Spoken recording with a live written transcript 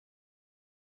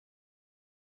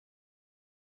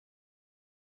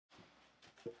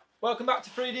Welcome back to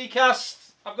 3D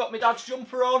Cast. I've got my dad's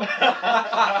jumper on. I've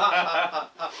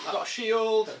got a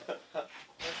shield. Where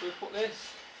should we put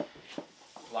this?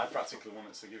 Well, I practically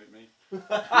wanted to give it me.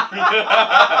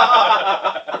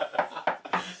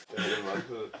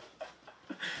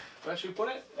 Where should we put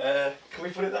it? Can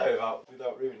we put it there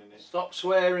without ruining it? Stop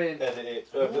swearing. Edit it.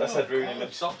 I said ruining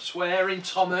it. Stop swearing,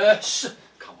 Thomas.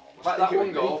 Come on. Let that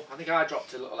one go. I think I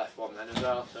dropped a little F1 then as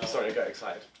well. So. Sorry, I got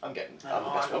excited. I'm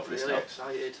I got really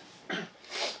excited.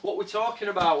 What we're talking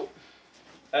about?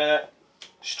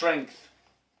 Strength.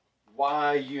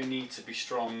 Why you need to be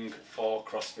strong for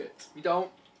CrossFit. You don't.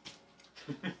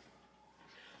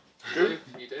 Do?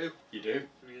 You do. You do.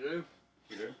 You do.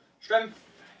 You do. Strength.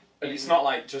 And it's not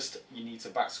like just you need to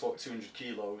back squat 200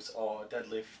 kilos or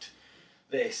deadlift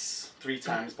this 3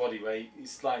 times body weight.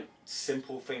 It's like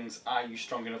simple things. Are you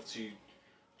strong enough to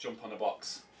jump on a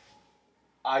box?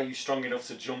 Are you strong enough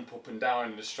to jump up and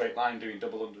down in a straight line doing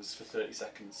double unders for 30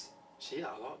 seconds? See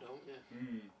that a lot, don't you?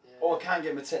 Yeah. Or I can't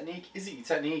get my technique. Is it your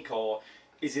technique, or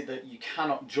is it that you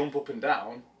cannot jump up and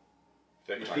down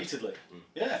repeatedly?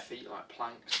 Yeah. Feet like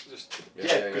planks. Just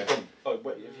Good done. Oh,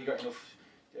 wait, have you got enough?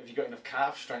 Have you got enough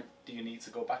calf strength? Do you need to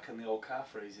go back on the old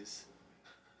calf raises?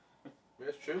 Yeah,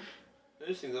 it's true.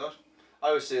 There's things like that. I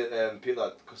always say people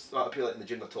that, because a lot of people in the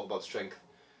gym that talk about strength,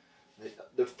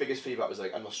 the biggest feedback was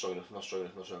like, I'm not strong enough, I'm not strong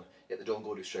enough, I'm not strong enough. Yet they don't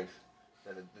go do strength.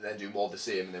 Then do more of the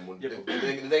same, and then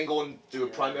they then go and do a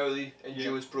primarily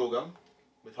endurance program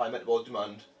with high metabolic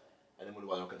demand, and then wonder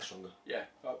why they're not getting stronger. Yeah.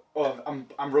 Well,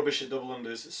 I'm rubbish at double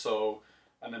unders, so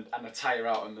and I tire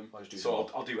out on them. So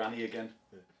I'll do Annie again.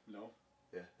 Yeah. No.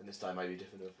 Yeah, and this time might be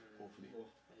different. Hopefully. Yeah.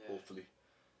 Hopefully.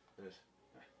 Yes.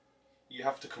 You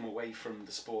have to come away from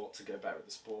the sport to get better at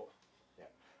the sport. Yeah.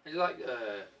 It's like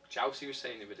Chelsea was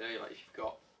saying the other day, like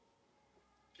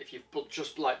if you've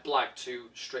just like blagged 2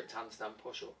 strict handstand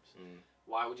push-ups,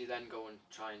 why would you then go and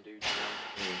try and do RX?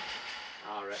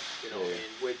 You know what I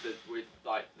mean? With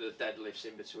like the deadlifts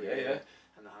in between and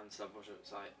the handstand push-ups.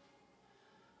 It's like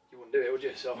you wouldn't do it, would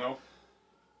you? So no.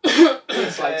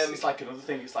 It's like another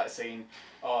thing. It's like saying,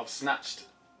 "Oh, I've snatched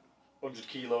 100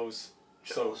 kilos,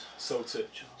 so to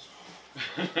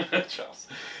Charles."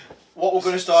 What we're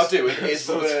going to start doing is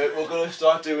we're going to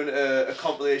start doing a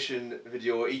compilation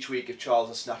video each week of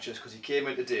Charles' snatches, because he came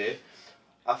in today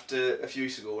after a few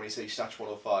weeks ago when he said he snatched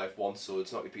 105 once, so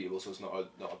it's not repeatable, so it's not a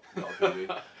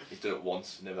video. He's done it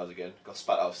once, never has again. Got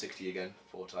spat out of 60 again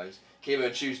 4 times. Came in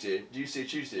on Tuesday. Did you say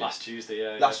Tuesday? Last Tuesday,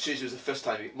 yeah. Last Tuesday was the first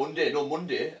time. Monday, and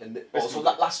also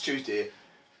that last Tuesday.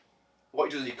 What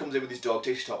he does is he comes in with his dog,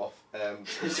 takes his top off,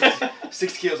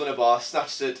 60 kilos on a bar,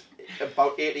 snatches it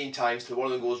about 18 times till one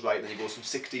of them goes right, and then he goes from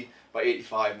 60 by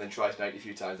 85 and then tries 90 a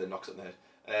few times, then knocks it in the head.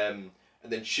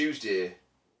 And then Tuesday,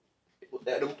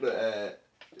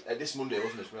 this Monday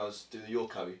wasn't it, when I was doing the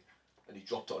yoke carry, and he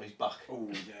dropped it on his back. Oh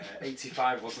yeah,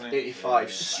 85 wasn't it? 85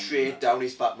 straight down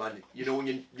his back, man. You know when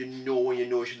you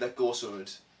should let go something,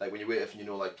 like when you're waiting and you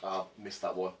know like, I missed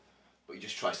that one, but he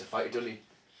just tries to fight it, doesn't he?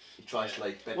 He tries to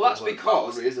like bend over. Well, that's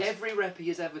because every rep he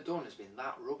has ever done has been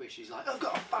that rubbish. He's like, I've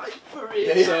got to fight for it.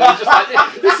 Yeah. So he's just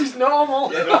like, this is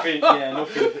normal. Yeah, nothing.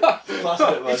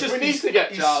 We need to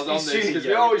get Charles on this because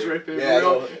we always rip him. Yeah,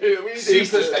 we need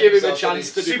to give him a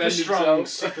chance to super defend strong,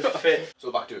 himself. super fit.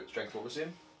 So back to it. Strength, what we're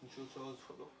saying?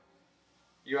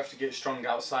 You have to get strong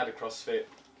outside of CrossFit,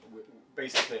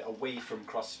 basically away from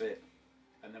CrossFit,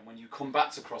 and then when you come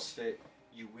back to CrossFit,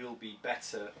 you will be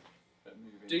better at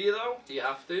moving. Do you though? Do you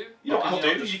have to? You don't have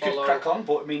to. You could crack on,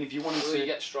 but I mean, if you wanted to, you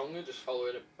get stronger just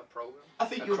following a program. I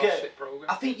think you'll get. Program.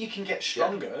 I think you can get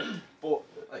stronger, but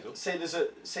say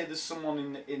there's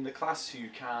someone in the class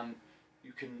who's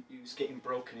getting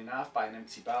broken in half by an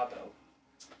empty barbell.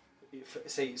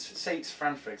 Say it's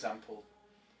Fran, for example,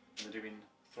 and they're doing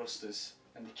thrusters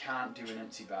and they can't do an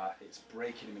empty bar. It's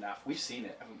breaking him in half. We've seen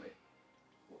it, haven't we?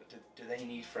 Do they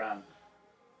need Fran?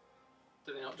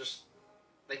 Do they not just?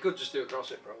 They could just do a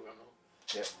CrossFit program, though.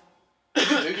 Yeah.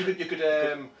 you could.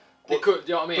 They could.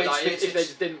 Do you know what I mean? Like if they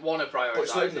just didn't want to prioritise. But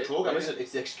it's not even the program, is it?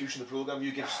 It's the execution of the program.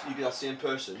 You give that same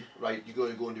person, right? You go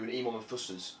and do an EMOM of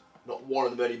thrusters. Not one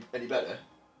of them any better.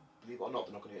 Believe it or not,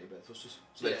 they're not going to get any better thrusters.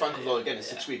 So then Frank comes on again in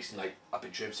 6 weeks, and like, I've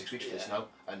been training for 6 weeks for this now,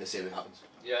 and the same thing happens.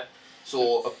 Yeah.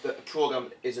 So a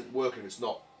program isn't working. It's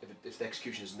not. If the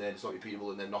execution isn't there, it's not repeatable,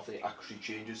 and then nothing actually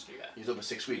changes. Yeah. You've done for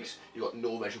 6 weeks. You've got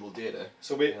no measurable data.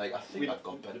 So we're like, I think I've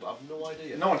got better, but I've no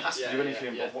idea. No one has to do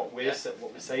anything. But what we're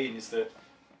saying is that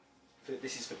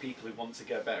this is for people who want to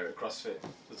get better at CrossFit.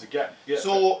 So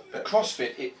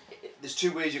CrossFit, there's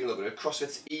 2 ways you can look at it.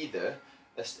 CrossFit's either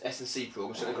a S&C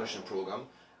program, strength and conditioning program,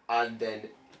 and then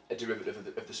a derivative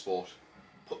of the sport.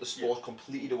 Put the sport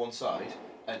completely to one side,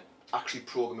 and actually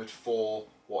program it for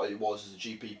what it was as a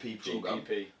GPP program.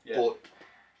 GPP, yeah. But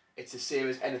it's the same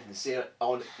as anything. Say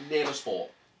on name a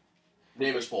sport.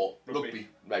 Name a sport. Rugby.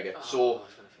 Mega. Oh, So I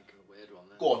was going to think of a weird one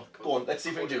then. go on. Let's see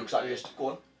if we can do it. Because I can just go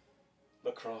on.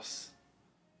 Lacrosse.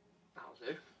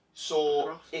 That'll do. So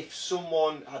Lacrosse. if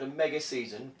someone had a mega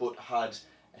season but had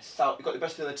you've got the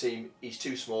best player on the team, he's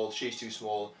too small, she's too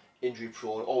small, injury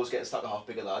prone, always getting stuck to half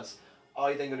bigger lads,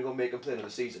 are you then going to go make them play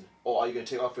another season? Or are you going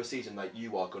to take off for a season like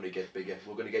you are going to get bigger?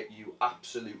 We're going to get you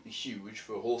absolutely huge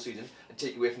for a whole season and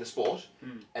take you away from the sport,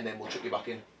 and then we'll chuck you back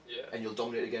in, and you'll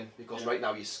dominate again. Because right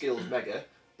now your skill's mega,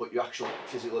 but your actual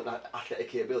physical and athletic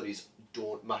capabilities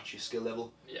don't match your skill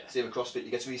level. Yeah. Same with CrossFit,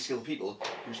 you get some really skilled people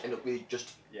who just end up really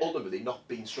just ultimately not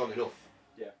being strong enough.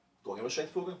 Going on a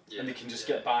strength program. And they can just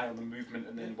get by on the movement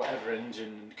and then whatever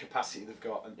engine and capacity they've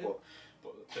got, and but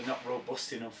they're not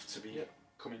robust enough to be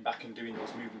coming back and doing those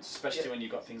movements, especially when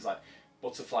you've got things like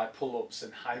butterfly pull-ups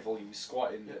and high volume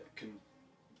squatting that can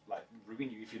like ruin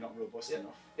you if you're not robust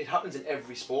enough. It happens in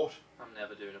every sport. I'm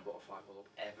never doing a butterfly pull-up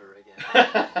ever again.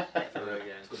 Ever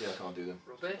again. It's a good thing I can't do them.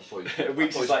 Rubbish.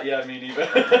 Weeks is like, yeah, me neither.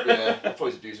 Yeah, I'd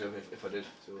probably abuse them if I did.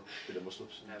 So, a bit of muscle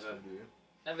ups. Never.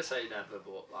 Never say never,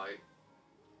 but like...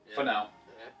 Yeah. For now.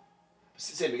 Yeah.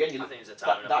 Same again. I think it's a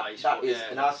time and a place. That is,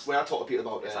 and that's when I talk to people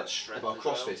about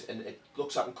CrossFit, and it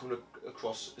looks like I'm coming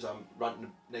across as I'm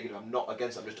ranting negative. I'm not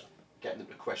against it. I'm just getting them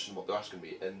to question what they're asking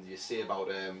me. And you say about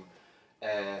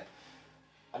I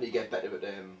need to get better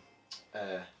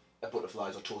at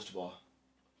butterflies or toaster bar.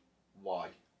 Why?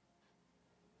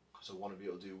 Because I want to be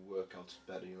able to do workouts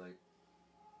better. You're like.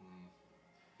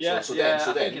 Yeah,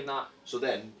 So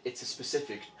then it's a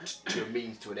specific to a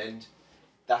means to an end.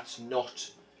 That's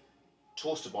not,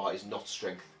 toaster bar is not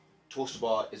strength. Toaster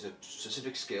bar is a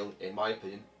specific skill, in my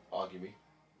opinion, argue me,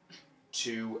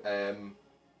 to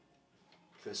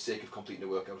for the sake of completing a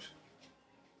workout.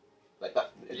 Like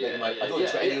that. I don't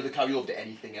expect any other carry over to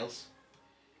anything else.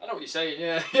 I know what you're saying,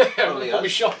 yeah. I'm going to put me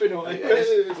shopping on it. I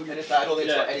don't think it's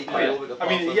got any carry over to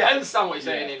I understand what you're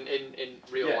saying in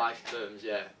real life terms,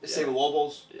 The same with wall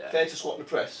balls. Yeah. Fair to squat and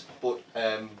press, but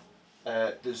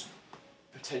there's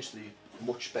potentially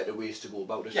much better ways to go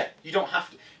about it. Yeah, you don't have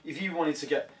to. If you wanted to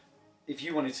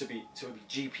be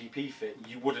GPP fit,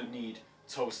 you wouldn't need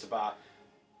toaster bar,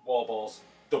 wall balls,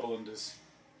 double unders.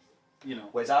 You know.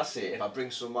 Whereas I say, if I bring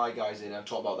some of my guys in and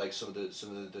talk about like some of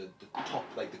the top,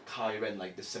 like the higher end,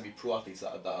 like the semi-pro athletes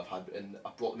that I've had, and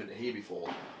I've brought them into here before,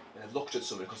 and I've looked at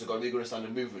something because they've got a really good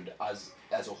understanding of movement as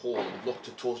a whole, and I've looked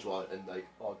at toaster bar and like,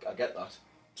 oh, I get that,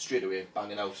 straight away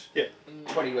banging out. Yeah.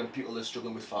 20 when people are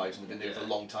struggling with fives and they've been doing it for a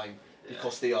long time.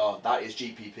 Because that is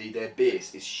GPP, their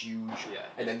base is huge,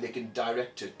 and then they can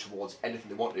direct it towards anything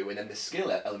they want to, and then the skill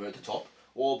element at the top,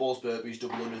 wall balls, burpees,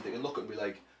 double unders, they can look at and be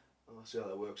like, oh, I see how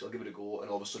that works, I'll give it a go, and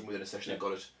all of a sudden within a session I've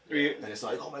got it. And it's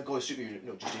like, oh my god, it's super,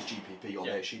 just his GPP on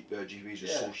there, GPP is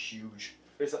just so huge.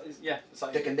 It's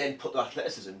like they can then put the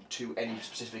athleticism to any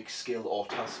specific skill or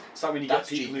task. It's like when you get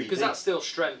people because that's still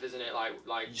strength, isn't it?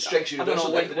 Like strength. I don't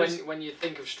know when you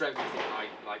think of strength, you think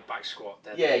like back squat.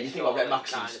 You think about rep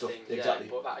max and stuff. Exactly.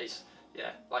 But that is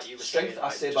like you were strength. saying, I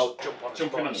say about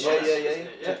jumping on.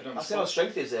 I say about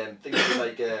strength is things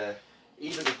like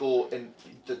even to go in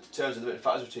the terms of the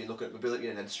factors between looking at mobility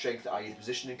and then strength, i.e. the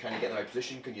positioning, can you get in the right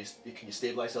position, can you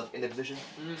stabilise yourself in the position,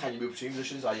 can you move between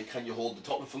positions, i.e. can you hold the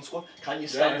top of the front squat, can you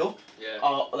stand up,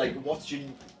 like what's your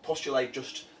posture like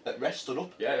just at rest, stood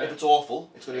up, if it's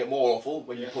awful, it's going to get more awful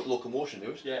when you put locomotion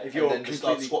to it, if you're then just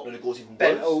start squatting and it goes even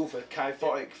bent worse. over,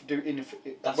 kyphotic,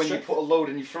 when you put a load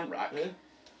in your front rack.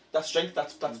 That's strength,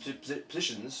 that's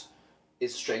positions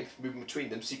is strength, moving between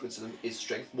them, sequencing them is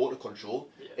strength, motor control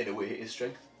in a way is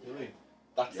strength. You know what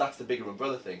I mean? That's the bigger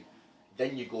umbrella thing.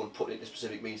 Then you go and put it into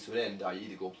specific means to an end, you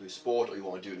either go and play sport or you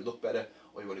want to do it to look better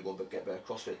or you want to go and get better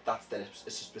CrossFit. That's then it's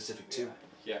a specific too.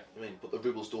 Yeah. I mean, but the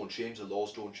rules don't change, the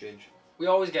laws don't change. We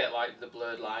always get like the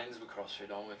blurred lines with CrossFit,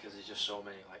 don't we? Because there's just so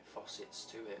many like facets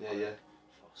to it.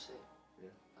 Faucet. Yeah.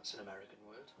 That's an American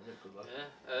word.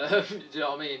 Do you know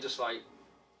what I mean?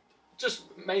 Just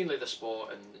mainly the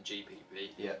sport and the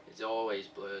GPP. Yeah. It's always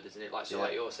blurred, isn't it? Like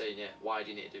like you're saying, why do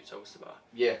you need to do toaster bar?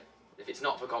 Yeah. If it's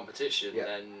not for competition,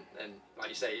 then like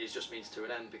you say, it just means to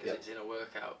an end because it's in a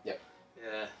workout. Yeah.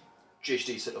 Yeah.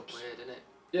 GHD sit-ups. Weird, isn't it?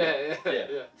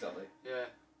 Yeah. Exactly. Yeah.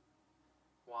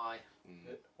 Why?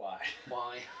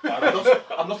 Why?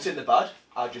 I'm not saying they're bad.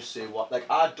 I just say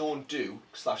I don't do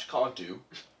 / can't do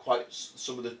quite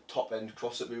some of the top end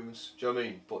CrossFit movements. Do you know what I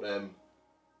mean? But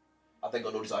I think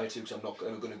I've got no desire to because I'm not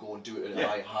ever going to go and do it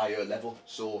at a higher level.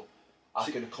 So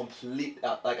I can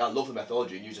I love the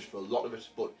methodology and use it for a lot of it,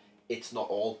 but it's not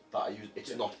all that I use.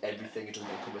 It's not everything. It doesn't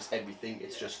encompass everything.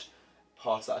 It's just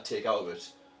parts that I take out of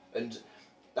it, and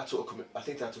that's what I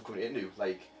think that's what coming into,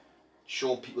 like,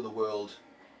 showing people the world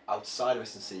outside of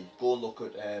S&C. Go and look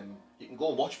at you can go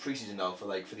and watch pre-season now for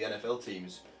the NFL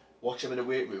teams. Watch them in a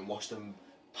weight room, watch them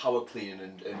power cleaning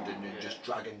and just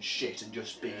dragging shit and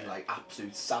just being like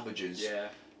absolute savages. Yeah.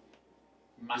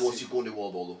 Massive. Once you go into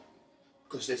World War though,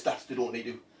 because they don't need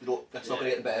to. That's not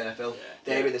going to get them better NFL.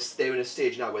 Yeah. They're in a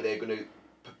stage now where they're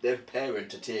preparing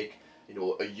to take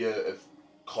a year of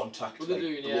contact, well, like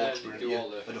doing, the launch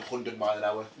at 100 mile an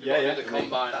hour. The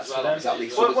combine as well. Exactly.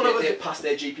 So they passed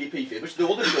their GPP field, which they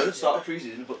all did at the start of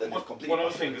pre-season, but then they've completely. One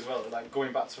other thing as well, like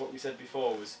going back to what we said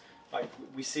before, was like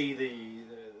we see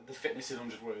the fitness in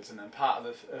 100 words, and then part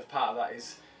of that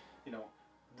is,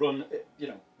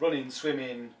 running,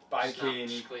 swimming, biking,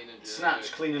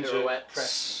 snatch, clean and jerk,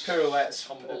 pirouettes,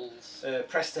 tumbles,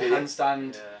 press to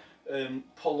handstand,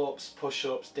 pull-ups,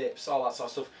 push-ups, dips, all that sort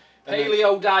of stuff.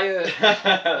 Paleo diet,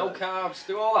 no carbs,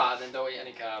 do all that and then don't eat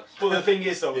any carbs. But the thing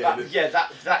is though,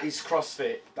 that is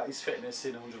CrossFit, that is fitness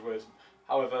in 100 words.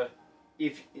 However,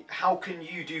 how can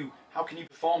you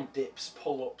perform dips,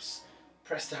 pull-ups,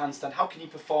 press to handstand? How can you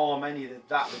perform any of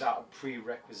that without a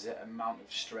prerequisite amount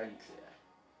of strength? Yeah.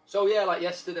 So yeah, like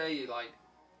yesterday,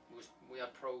 we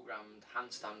had programmed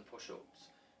handstand push-ups,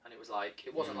 and it was like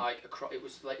it wasn't like it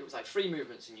was like 3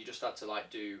 movements, and you just had to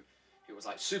do. It was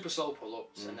like super slow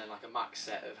pull-ups and then like a max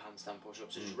set of handstand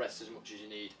push-ups, and just rest as much as you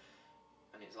need.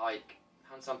 And it's like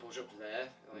handstand push-ups there,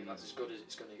 that's as good as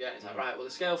it's going to get. And it's like, right, well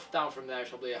the scale down from there is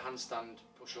probably a handstand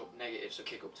push-up negative, so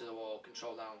kick up to the wall,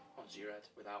 control down onto your head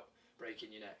without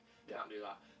breaking your neck. Can't do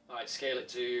that. Alright, scale it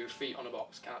to feet on a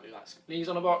box, can't do that. Knees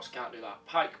on a box, can't do that.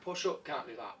 Pike push-up, can't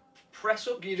do that. Press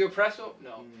up, can you do a press up?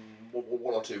 No.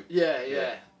 1 or 2.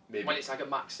 Yeah. Maybe. When it's like a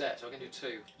max set, so I can do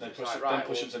 2. Then so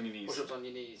push-ups on your knees. Push-ups on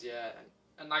your knees, yeah.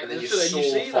 And like, and then you so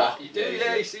see far. that. You do,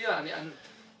 you see that. And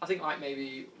I think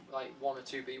maybe 1 or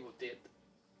 2 people did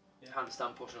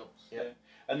handstand push-ups. Yeah.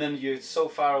 And then you're so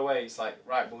far away, it's like,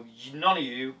 right, well, none of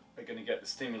you are going to get the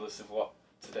stimulus of what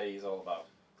today is all about.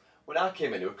 When I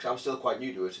came into it, because I'm still quite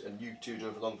new to it, and you two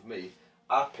doing it along for me,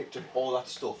 I picked up all that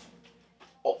stuff.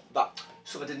 That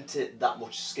stuff I didn't take that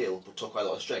much skill, but took quite a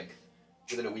lot of strength.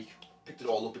 Within a week, picked it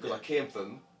all up because I came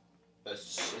from a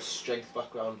strength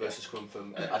background versus coming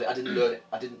from. I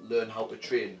didn't learn how to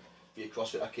train via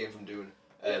CrossFit. I came from doing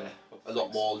a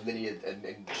lot more linear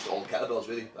and just all kettlebells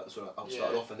really. That's when I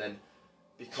started off, and then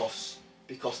because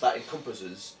that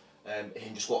encompasses a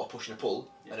hinge squat, a push and a pull,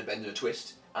 and a bend and a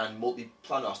twist, and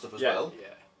multi-planar stuff as well. Yeah.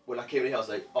 When I came in here, I was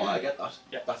like, oh, I get that.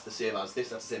 Yeah. That's the same as this.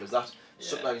 That's the same as that. Yeah.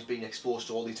 Sometimes being exposed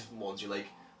to all these different ones, you're like,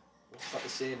 what's that the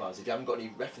same as? If you haven't got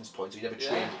any reference points, or you never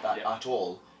trained that at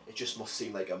all, it just must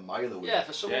seem like a mile away. Yeah,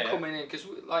 for someone coming in, because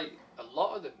like a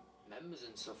lot of the members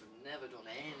and stuff have never done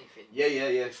anything.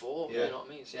 Before, you know what I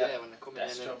mean? So when they're coming in,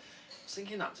 and I was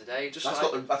thinking that today.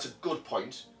 That's a good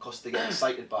point, because they get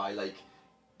excited by like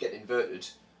getting inverted,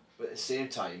 but at the same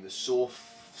time, they're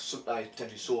sometimes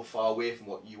potentially so far away from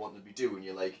what you want them to be doing.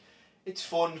 You're like, it's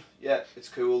fun, it's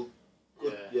cool,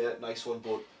 good, nice one,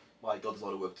 but my God, there's a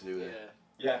lot of work to do there.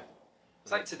 Yeah.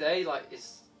 It's like today,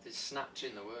 there's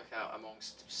snatching the workout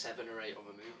amongst 7 or 8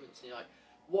 other movements, and you're like,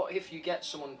 what if you get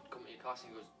someone coming to your class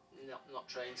and goes, not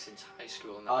trained since high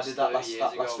school, and I did that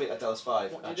last week at Dallas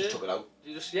 5. I just took it out.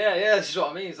 You just this is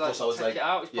what I mean. It's like, take it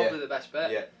out. It's probably the best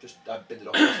bet. Yeah, just I binned it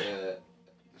off.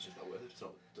 It's just not worth it. It's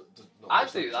not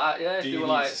I'd do that. Yeah, if you were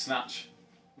like to snatch.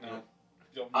 No.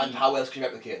 And how else can you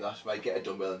replicate that? Right, get a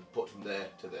dumbbell and put from there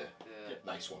to there. Yeah.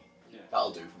 Nice one. Yeah.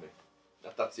 That'll do for me.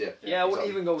 That's I wouldn't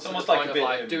even go to the point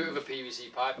of do it with a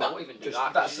PVC pipe. I won't even do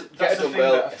that. That's the thing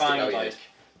that I find.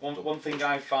 One thing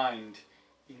I find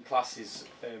in classes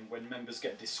when members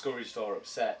get discouraged or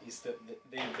upset is that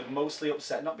they're mostly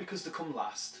upset not because they come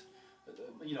last.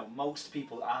 Most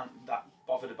people aren't that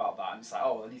bothered about that, and it's like,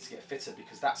 oh, I need to get fitter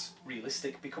because that's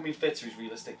realistic. Becoming fitter is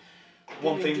realistic.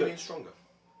 Doing stronger.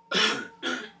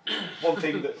 One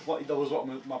thing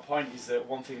my point is that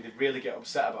one thing they really get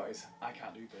upset about is I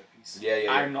can't do burpees.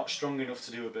 I'm not strong enough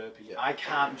to do a burpee. Yeah. I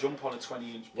can't jump on a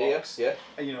 20-inch box.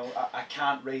 I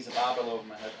can't raise a barbell over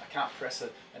my head. I can't press an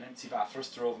empty bar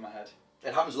thruster over my head.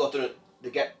 It happens a lot, doesn't it? They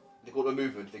go to a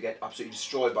movement, they get absolutely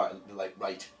destroyed by it, and they're like,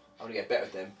 right, I'm gonna get better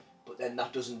at them. But then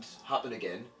that doesn't happen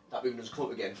again. That movement doesn't come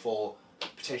up again for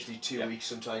potentially 2 weeks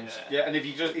sometimes. Yeah, and if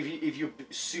you're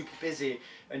super busy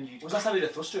and you. Was that time you did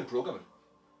a thruster in programming?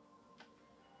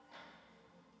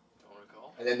 Don't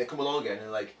recall. And then they come along again and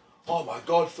they're like, oh my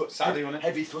God, Saturday, wasn't it?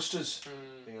 heavy thrusters.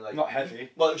 And you're like, not heavy.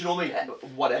 Well, do you know what I mean?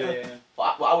 Whatever. Yeah.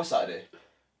 But I was Saturday.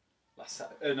 Last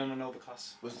Saturday. No, the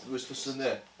class. Was for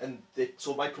there, and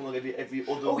so it might come on every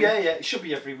other. Oh week. yeah. It should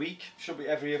be every week. Should be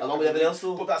every. Along with everything else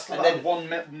though. But that's like then, one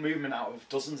movement out of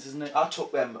dozens, isn't it? I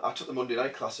took the Monday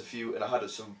night class and I had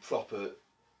some proper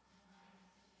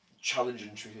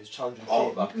challenging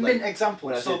feedback. Mint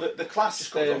example. So the class.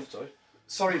 Just got off,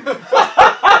 sorry. No,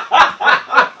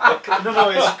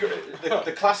 it's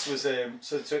the class was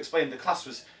so to explain, the class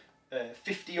was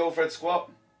 50 overhead squat,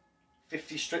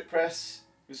 50 strict press.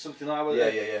 Was something like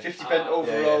that. Yeah. 50 bent over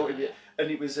row,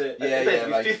 and it was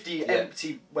 50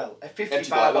 empty, 50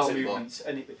 barbell movements,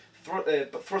 and it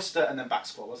but thruster and then back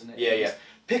squat, wasn't it? Yeah.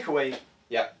 Pick away.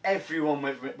 Yeah. Everyone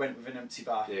went with an empty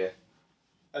bar. Yeah.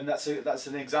 And that's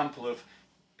an example of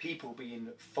people being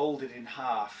folded in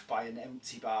half by an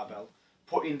empty barbell,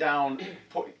 putting it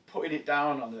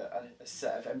down on a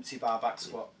set of empty bar back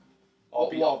squat.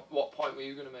 What point were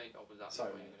you going to make? Or was that the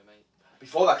point you were going to make?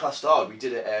 Before that class started, we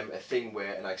did a thing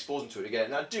where, and I exposed them to it again,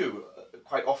 and I do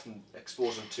quite often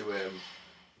expose them to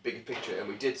bigger picture, and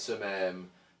we did some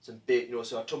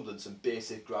so I tumbled in some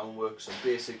basic groundwork, some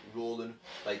basic rolling,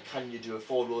 like can you do a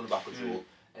forward roll and backwards roll,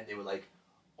 and they were like,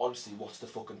 honestly, what's the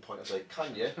fucking point? I was like,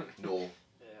 can you? No,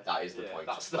 that is the point.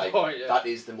 That's the point. Yeah. That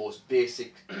is the most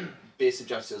basic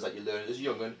jam skills that you learn as a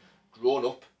young'un, grown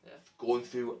up, going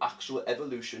through actual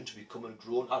evolution to become a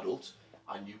grown adult.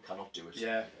 And you cannot do it.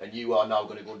 Yeah. And you are now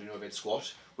going to go and do an overhead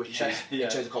squat, which is, in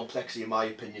terms of complexity, in my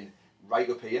opinion, right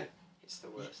up here. It's the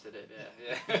worst, isn't it?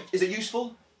 Yeah. Is it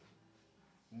useful?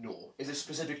 No. Is it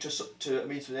specific to a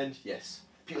means to an end? Yes.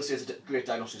 People say it's a great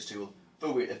diagnostics tool. For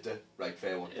a weightlifter, right,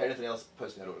 fair one. For anything else,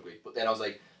 personally, I don't agree. But then I was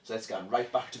like, so let's get right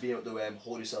back to being able to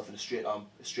hold yourself in a straight arm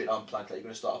plank, like you're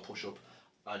going to start a push up,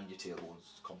 and your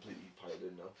tailbone's completely piled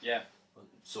in now. Yeah.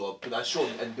 So, but I showed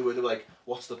them, and they were like,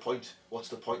 "What's the point? What's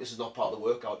the point? This is not part of the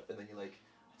workout." And then you're like,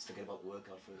 "Let's forget about the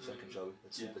workout for a second, shall we?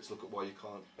 Let's look at why you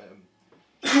can't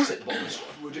sit at the bottom of the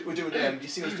squat." We're doing. Do you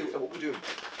see us do what we're doing?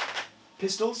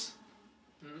 Pistols,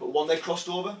 but one leg crossed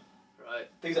over, right?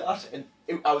 Things like that. And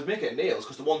I was making it nails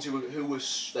because the ones who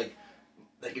was like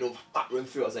battering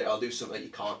through, I was like, "I'll do something that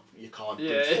you can't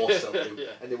force yourself through,"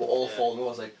 and they were all falling over. I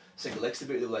was like, single leg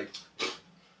stability. They were like,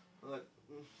 "Alright,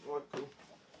 alright, cool."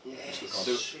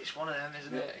 It's one of them,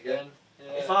 isn't it? Again.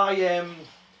 Yeah.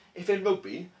 If in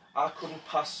rugby I couldn't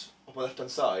pass on my left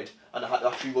hand side and I had to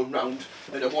actually run round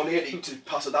and a 180 to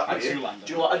pass it that way, do you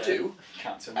know what I do?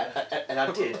 And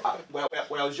I did when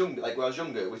I was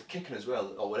younger with kicking as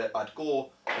well or whatever. I'd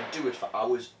go and do it for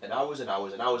hours and hours and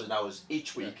hours and hours and hours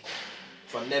each week.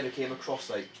 So I never came across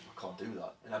like I can't do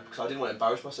that, and because I didn't want to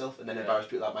embarrass myself and then embarrass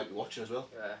people that might be watching as well.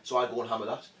 So I'd go and hammer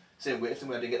that. Same weightlifting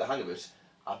when I didn't get the hang of it.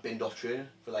 I binned off training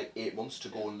for like 8 months to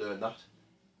go and learn that,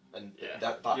 and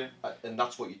and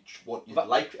that's what you'd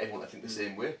like everyone to think the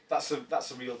same way. That's a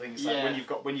real thing. It's like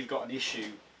when you've got an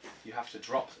issue, you have to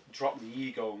drop the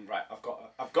ego and right.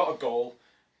 I've got a goal,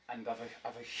 and I've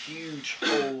a huge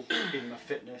hole in my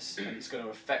fitness, and it's going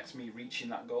to affect me reaching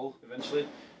that goal eventually.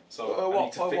 So I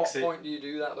need to fix it. At what point do you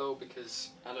do that though?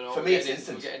 Because I don't know. For me, it's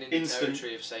instant. We're getting into the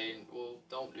territory of saying, well,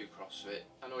 don't do CrossFit.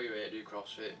 I know you're here to do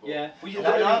CrossFit. But do you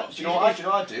know what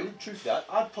I do? Truthfully,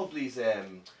 I'd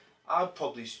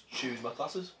probably choose my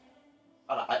classes.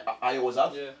 And I always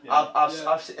have.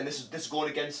 I've and this is going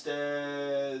against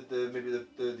the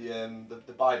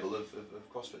Bible of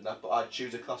CrossFit and that. But I'd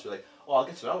choose a class where like, oh, I'll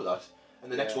get something out of that, and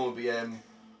the next one would be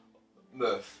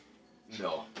Murph.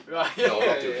 No. Right. No, I'm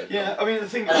not doing it. Yeah, I mean the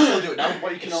thing. And I still do it now.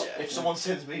 What you cannot. If someone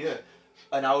sends me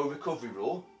an hour recovery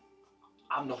row,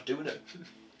 I'm not doing it.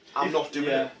 I'm not doing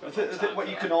it. What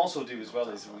you can also do as well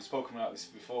is, we've spoken about this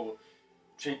before,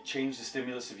 change the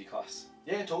stimulus of your class.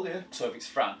 Yeah, totally. Yeah. So if it's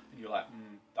Fran and you're like,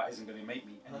 that isn't going to make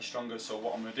me any stronger. So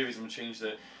what I'm going to do is I'm going to change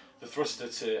the thruster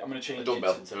to. I'm going to change the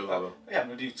dumbbell instead of barbell. Yeah, I'm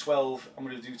going to do 12. I'm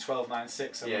going to do 12, 9,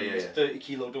 6. I'm going to use 30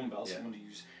 kilo dumbbells. I'm going to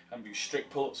use strict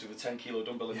pull-ups with a 10 kilo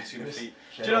dumbbell in between my feet.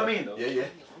 Do you know what I mean though? Yeah.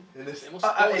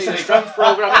 It's a strength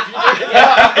program if you do it.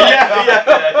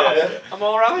 Yeah. I'm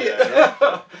alright.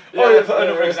 Or for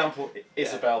another example,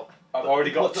 Isabel. I've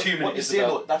already got 2 minutes. What you say,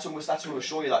 look, that's when we're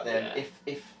showing you that then.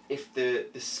 If the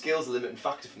skills are the limiting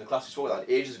factor from the class we spoke about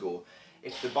ages ago,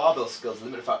 if the barbell skills are the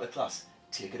limiting factor of the class,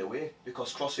 take it away,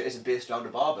 because CrossFit isn't based around a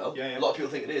barbell. A lot of people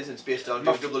think it is, and it's based around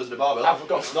doing double as a barbell.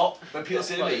 It's not. When people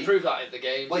say to me, prove that at the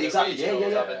games. Well, exactly.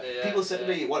 People say to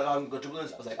me, "What I'm going to double?" I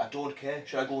was like, "I don't care.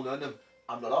 Should I go and learn them?"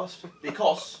 I'm not asked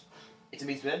because it's a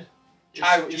means to end.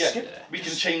 Just skip.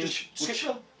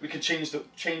 We can change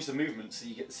the movement so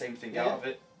you get the same thing out of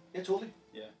it. Yeah, totally.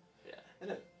 Yeah.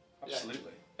 Isn't it?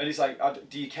 Absolutely. And he's like,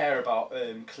 do you care about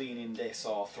cleaning this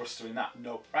or thrustering that?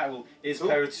 No. Right, well, here's a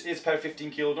pair of 15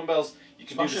 kilo dumbbells. You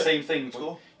can do the same thing,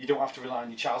 but you don't have to rely on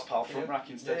your Charles Pal front rack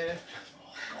instead. Yeah.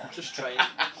 Just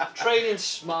training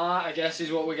smart, I guess,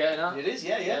 is what we're getting at. It is,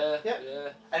 yeah.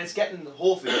 And it's getting,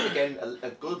 hopefully, again, a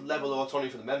good level of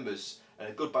autonomy for the members and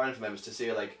a good balance for members to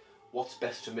say, like, what's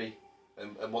best for me.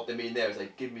 And what they mean there is,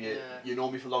 like, give me you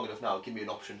know me for long enough now, give me an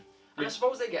option. And I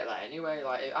suppose they get that anyway.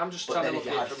 Like, I'm just but trying then to if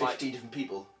look you at had it from 15 different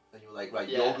people, then you're like, right,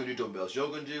 Yeah. you're going to do dumbbells, you're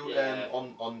going to do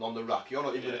on the rack, you're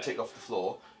not even going to take off the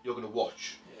floor, you're going to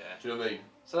watch. Yeah. Do you know what I mean?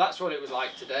 So that's what it was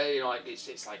like today. You know, like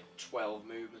it's like 12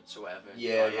 movements or whatever.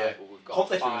 Yeah, like, yeah. Right, well, we've got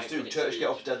Complex 5 movements too. minutes Turkish each. get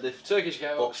up, deadlift. Turkish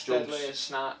get box up, jumps, deadlift,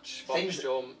 snatch, box things.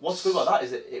 jumps. What's good about that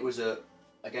is it was a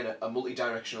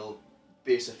multi-directional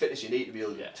base of fitness you need to be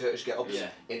able to Turkish get ups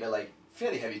into like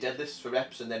fairly heavy deadlifts for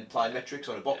reps and then plyometrics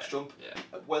on a box jump.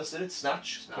 Yeah. Whilst in it,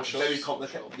 snatch. Push-ups, Very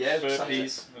complicated. Yeah,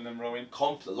 burpees, and then rowing.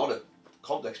 A lot of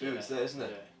complex movements there, isn't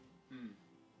it? Yeah.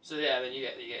 So yeah, then you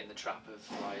get in the trap of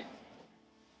like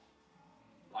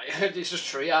it's just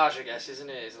triage, I guess, isn't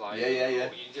it? It's like yeah. You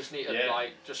just need to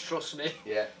like just trust me.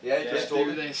 Just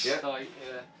do this. Yeah. Like,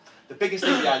 The biggest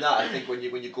thing behind that, I think, when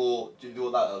you go to do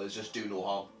all that, is just do no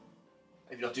harm.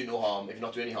 If you're not doing no harm, if you're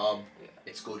not doing any harm,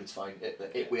 it's good, it's fine.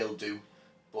 It will do.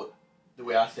 But the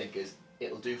way I think is,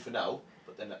 it'll do for now.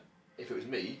 But then, if it was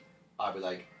me, I'd be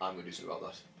like, I'm going to do something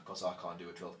about that because I can't do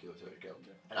a 12 kilo Turkish get up,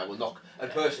 and I will not. And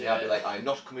personally, I'd be like, I'm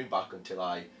not coming back until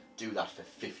I do that for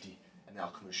 50. And then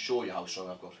I'll come and show you how strong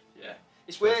I've got. Yeah,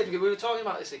 it's weird because we were talking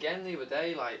about this again the other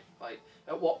day. Like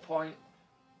at what point,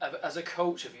 as a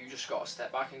coach, have you just got to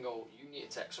step back and go, you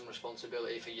need to take some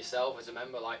responsibility for yourself as a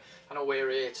member? Like, I know we're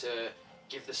here to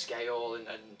give the scale and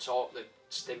talk the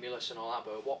stimulus and all that,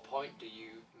 but at what point do you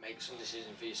make some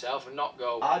decision for yourself and not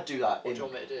go? I'd do that. What do you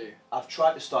want me to do? I've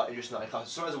tried to start introducing that in class.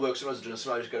 Sometimes I work, sometimes I don't.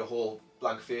 Sometimes I just get a whole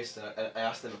blank face and I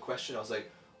ask them a question. I was like,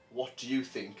 what do you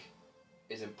think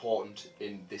is important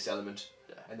in this element?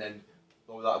 And then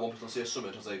over that, one person will say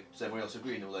something. I was like, does everyone else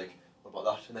agree? And they were like, what about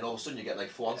that? And then all of a sudden you get like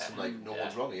 4 answers, like no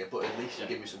one's wrong here, but at least you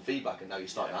give me some feedback, and now you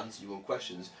start to answer your own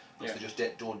questions because they just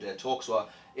don't dare talk. So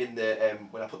in the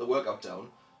when I put the workout down,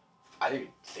 I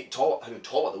didn't talk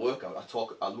about the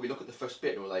workout. We look at the first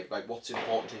bit and we're like, right, what's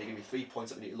important to you? Give me 3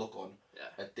 points that we need to look on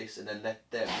at this, and then let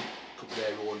them come to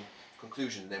their own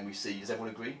conclusion. And then we see, does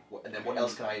everyone agree? And then what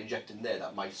else can I inject in there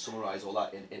that might summarise all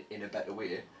that in a better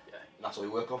way? And that's what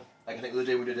we work on. Like, I think the other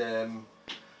day we did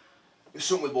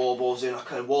something with wall balls in.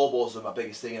 Kind of wall balls are my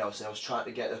biggest thing, and I was trying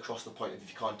to get across the point of if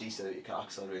you can't decelerate, you can't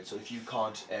accelerate. So if you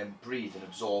can't breathe and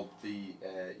absorb the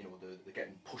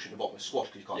getting pushing the bottom of squat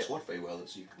because you can't squat very well,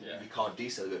 so you can't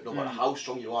decelerate. No matter how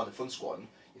strong you are in the front squatting,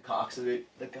 you can't accelerate.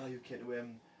 The guy who came to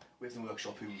with the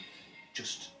workshop, who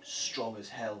just strong as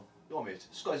hell. Your mate,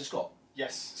 Scott, is it Scott?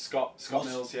 Yes, Scott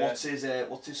Mills. Yeah.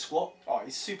 What's his squat? Oh,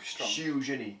 he's super strong. Huge,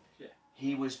 isn't he? Yeah.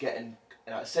 He was getting.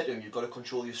 And I said to him, you've got to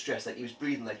control your stress. Like, he was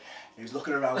breathing, like, he was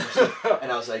looking around and stuff.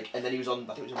 And I was like, and then he was on,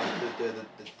 I think it was on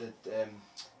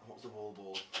what was the wall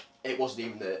ball? It wasn't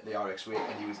even the RX weight,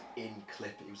 and he was in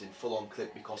clip. He was in full-on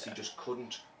clip because he just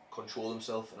couldn't control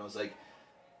himself. And I was like,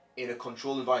 in a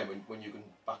controlled environment, when you can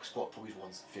back squat probably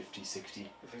 150, 60. I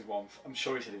think I'm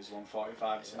sure he said it was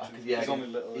 145 or something. Yeah, he's only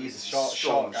little. He's a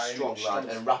strong lad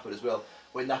and rapid as well.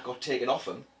 When that got taken off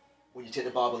him, when you take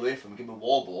the barbell away from him, give him a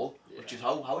wall ball, which is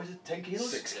how is it, 10 kilos?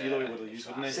 6 kilo he would have used,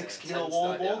 wouldn't he? 6 kilo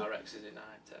wall ball? RX is in 9,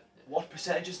 10. What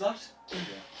percentage is that?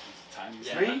 Tiny.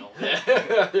 3?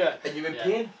 Yeah. And you're in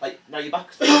pain? Like, now your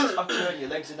back's turning, your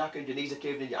legs are knackered, your knees are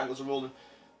caving in, your ankles are rolling.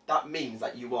 That means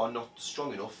that you are not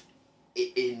strong enough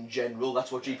in general. That's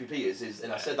what GPP is.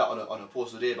 And I said that on a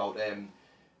post today about you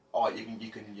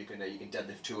can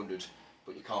deadlift 200,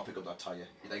 but you can't pick up that tyre.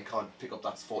 You then can't pick up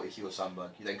that 40 kilo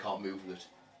sandbag. You then can't move with it.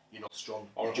 You're not strong.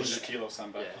 Or 100 kilo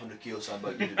sandbag. 100 kilo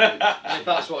sandbag. If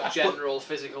that's what general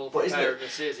physical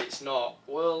preparedness is, it's not.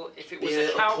 Well, if it was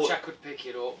a couch, I could pick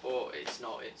it up, but it's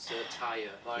not. It's a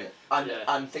tyre. Like,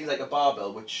 and things like a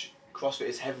barbell, which CrossFit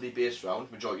is heavily based around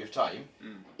majority of time,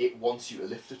 it wants you to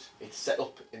lift it. It's set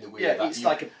up in the way that it's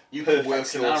like a you perfect can work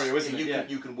scenario, isn't it?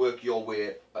 You can work your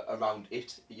way around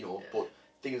it, but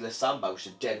things like a sandbag, which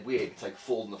is dead weight, it's like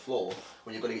fall on the floor,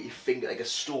 when you've got to get your finger, like a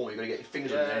storm, you've got to get your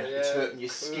fingers in there, it's hurting your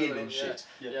skin and shit.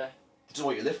 Yeah. It doesn't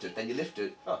want you to lift it, then you lift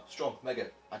it, strong,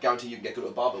 mega. I guarantee you can get good at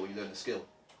a barbell when you learn the skill.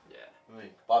 Yeah. I mean,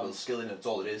 barbell's skill in it, that's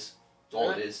all it is. It's all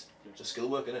it is. It's just skill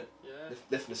work, innit? Yeah.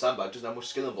 Lifting a sandbag doesn't have much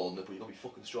skill involved in it, but you've got to be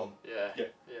fucking strong. Yeah.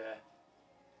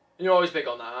 You're always big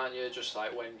on that, aren't you? Just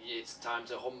like when it's time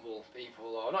to humble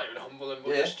people, or not even humble them,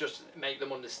 but just make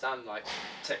them understand, like,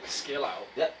 take the skill out.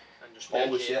 Yeah. And and just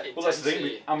Always, make yeah. it Well, that's the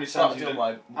intensity. thing. How many times you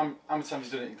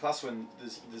done it in class when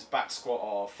there's back squat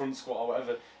or front squat or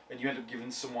whatever, and you end up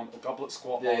giving someone a goblet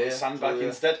squat or a sandbag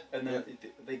instead, and then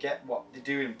they get what they're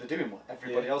doing. They're doing what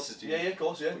everybody else is doing. Yeah, of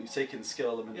course, yeah. But you've taken the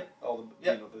skill element, all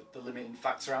the the limiting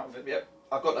factor out of it. Yep.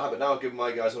 I've got the habit now of giving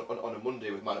my guys on a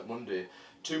Monday with Manic Monday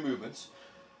 2 movements,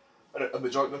 and a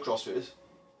majority of them are CrossFitters.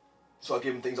 So I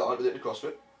give them things that aren't related to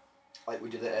CrossFit. Like we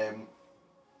did it.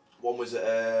 One was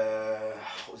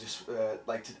what was this?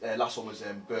 Last one was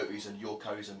burpees and York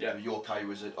carries, and the York carry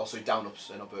was also down ups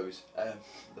and not burpees.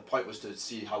 The point was to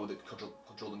see how they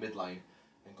control the midline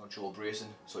and control bracing.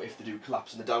 So if they do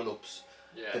collapse in the down ups,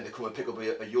 then they come and pick up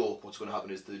a York. What's going to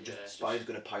happen is the spine's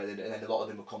going to pile in, and then a lot of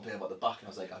them were complaining about the back. And I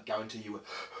was like, I guarantee you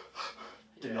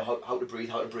didn't know how to breathe,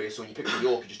 how to brace. So when you pick up a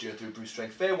York, you're just doing it through brute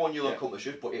strength. Fair one, you'll accomplish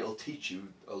it, but it'll teach you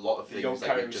a lot of things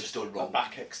that you've just done wrong.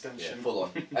 Back extension. Yeah, full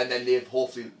on. And then they've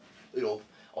hopefully,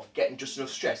 of getting just enough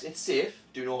stress. It's safe,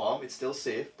 do no harm, it's still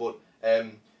safe, but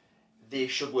they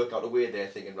should work out a way they're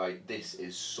thinking, right, this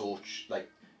is like,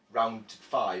 round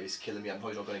 5 is killing me, I'm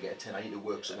probably not going to get a 10, I need to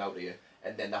work something out here.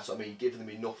 And then that's what I mean, give them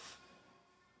enough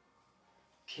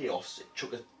chaos,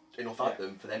 chuck enough at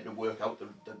them for them to work out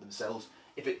themselves.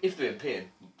 If they're in pain,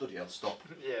 bloody hell, stop.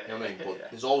 You know what I mean?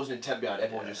 But there's always an intent behind it.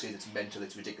 Everyone just says it's mental,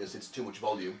 it's ridiculous, it's too much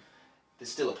volume.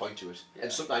 There's still a point to it.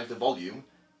 And sometimes the volume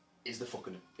is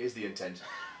the intent.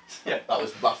 That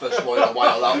was my first one in a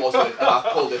while, that wasn't it, and I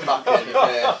pulled it back then,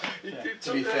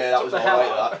 to be fair, that was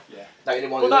alright, that. That didn't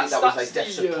want to leave, that was like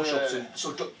deficit push-ups, and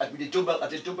so I did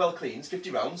dumbbell cleans,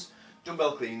 50 rounds,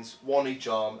 dumbbell cleans, 1 each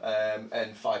arm,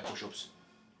 and 5 push-ups.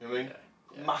 You know what I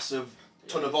mean? Massive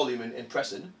ton of volume in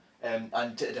pressing, and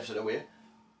take the deficit away.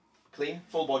 Clean,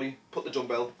 full body, put the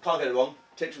dumbbell, can't get it wrong,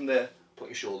 take it from there, put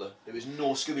your shoulder. There is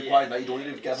no skill required now, you don't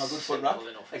need to get a good front rack.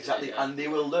 Exactly, and they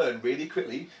will learn really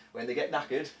quickly when they get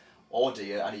knackered, oh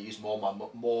dear, I need to use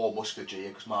more musculature here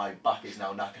because my back is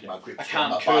now knackered, my grip's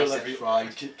can't my curl biceps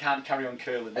fried. Can't carry on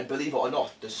curling. And believe it or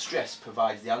not, the stress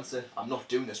provides the answer. I'm not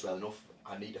doing this well enough.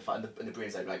 I need to find and the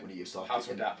brain's like, right, we need to start. How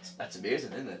to adapt. That's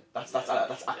amazing, isn't it? That's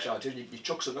actually you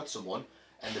chuck something at someone,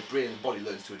 and the brain and body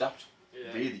learns to adapt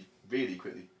really, really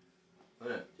quickly.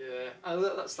 Yeah, and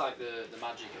that's like the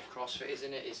magic of CrossFit,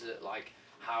 isn't it? Is that like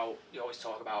how you always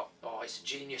talk about, oh, it's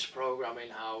genius programming,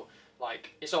 how like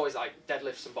it's always like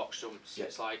deadlifts and box jumps.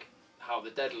 It's like how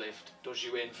the deadlift does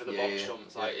you in for the box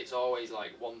jumps. Like it's always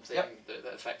like one thing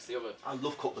that affects the other. I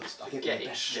love couplets. I think getting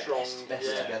they're strong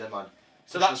best together, man.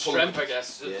 So that's strength, I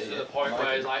guess, to the point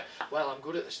where it's like, well, I'm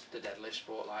good at the deadlifts,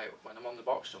 but like when I'm on the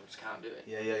box jumps, can't do it.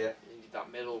 Yeah. You need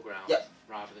that middle ground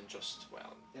rather than just,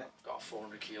 well, I've got a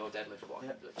 400 kilo deadlift, but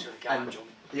I literally can't jump.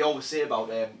 They always say about,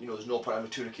 there's no point having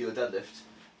a 200 kilo deadlift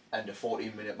and a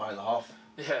 14-minute mile and a half.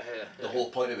 The whole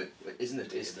point of it, isn't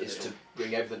it, is to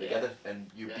bring everything together and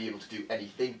you'd be able to do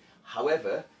anything.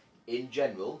 However, in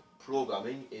general,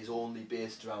 programming is only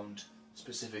based around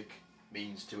specific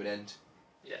means to an end.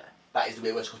 That is the way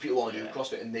it works, because people want to do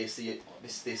CrossFit and they see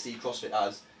CrossFit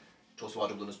as toes to bar,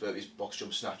 double unders, burpees, box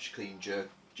jump, snatch, clean, jerk,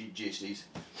 GHDs.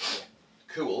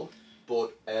 Cool,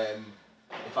 but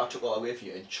if I took all that away from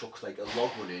you and chucked like a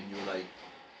log run in, you were like,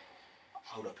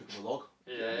 how do I pick up a log?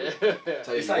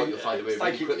 Tell you what, you'll find a way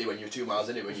really quickly when you're 2 miles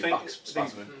in it, when your back's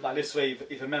spasming. Like this way,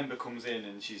 if a member comes in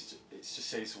and it's just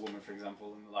say it's a woman, for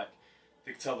example, and like,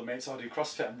 they can tell the mates, oh, I do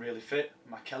CrossFit, I'm really fit,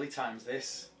 my Kelly time's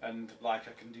this, and like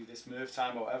I can do this Murph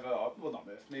time or whatever, or, well not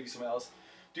Murph, maybe something else,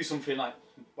 do something like,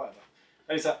 whatever.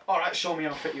 And it's like, alright, show me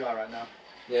how fit you are right now.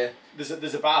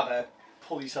 There's a bar there,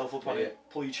 pull yourself up on it,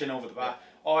 pull your chin over the bar.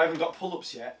 Oh, I haven't got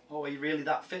pull-ups yet. Oh, are you really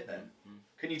that fit then?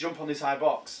 Can you jump on this high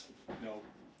box? No.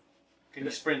 Can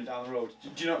you sprint down the road? Do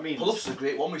you know what I mean? Pull-ups is a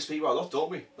great one, we speak about a lot, don't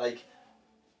we? Like,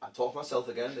 I'm talking to myself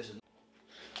again, this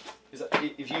is that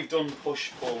if you've done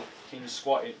push, pull, hinge,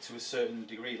 squat it to a certain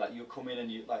degree, like you'll come in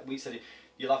and you, like we said,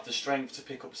 you'll have the strength to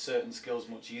pick up certain skills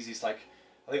much easier. It's like,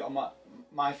 I think on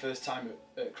my first time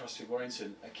at CrossFit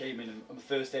Warrington, I came in and on the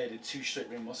first day I did 2 straight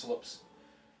ring muscle ups.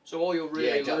 So all you're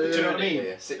really learning, do you know what I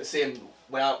mean? Same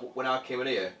when I came in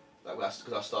here, like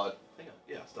because I started,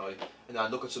 and I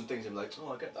look at some things and I'm like,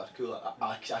 oh, I get that, cool.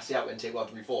 I see how I can take what I've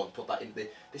done before and put that in.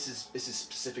 This is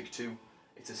specific to,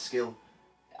 it's a skill.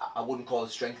 I wouldn't call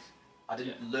it strength. I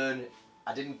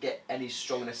didn't get any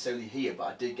stronger necessarily here, but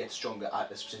I did get stronger at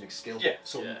a specific skill.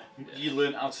 You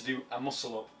learn how to do a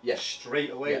muscle up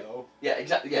straight away though. Yeah,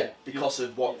 exactly, because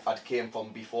of what I'd came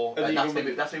from before. And that's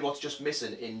maybe what's just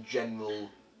missing in general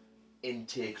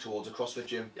intake towards a CrossFit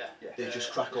gym. They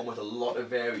just crack on with a lot of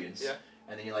variance,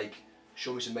 and then you're like,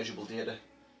 show me some measurable data.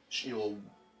 You know,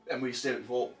 and we said it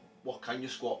before, what can you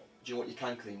squat? Do you know what you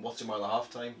can clean? What's your mile and a half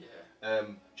time?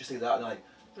 Just think of that and like,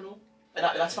 I don't know. And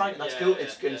that's fine, and that's Yeah, cool,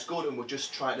 yeah, it's good, and we're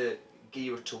just trying to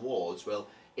gear it towards, well,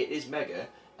 it is mega,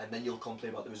 and then you'll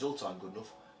complain about the results aren't good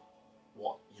enough.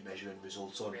 What you're measuring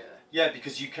results on. Yeah,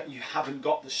 because you haven't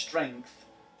got the strength.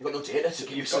 You've got no data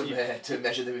to give to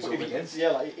measure the result against. Yeah,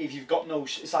 like if you've got no,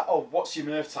 it's like, oh, what's your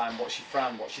nerve time? What's your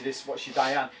Fran? What's your this? What's your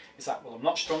Diane? It's like, well, I'm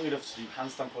not strong enough to do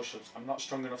handstand push-ups. I'm not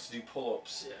strong enough to do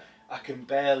pull-ups. Yeah. I can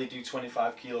barely do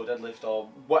 25 kilo deadlift or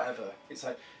whatever. It's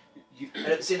like, And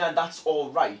at the same time, that's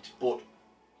all right. But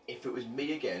if it was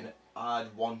me again, I'd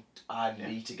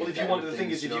need to get. Well, if you want, the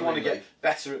thing is, if you want to get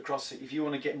better at CrossFit, if you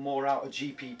want to get more out of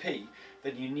GPP,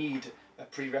 then you need a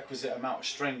prerequisite amount of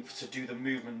strength to do the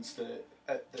movements that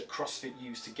CrossFit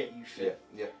use to get you fit.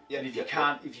 Yeah. And if you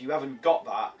can't, if you haven't got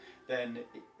that, then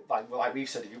like we've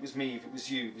said, if it was me, if it was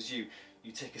you,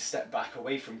 you take a step back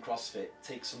away from CrossFit,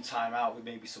 take some time out with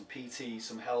maybe some PT,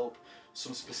 some help,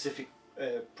 some specific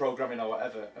programming or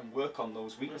whatever, and work on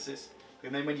those weaknesses.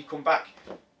 And then when you come back,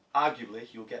 arguably,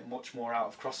 you'll get much more out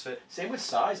of CrossFit. Same with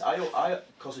size. I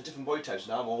because of different body types,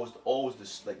 and I'm always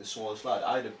this the smallest lad.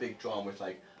 I had a big drum with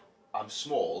like, I'm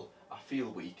small, I feel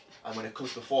weak, and when it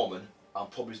comes to performing, I'm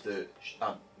probably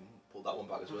pull that one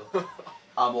back as well.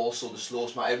 I'm also the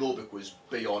slowest. My aerobic was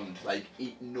beyond like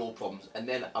eating no problems, and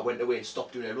then I went away and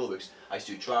stopped doing aerobics. I used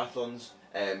to do triathlons,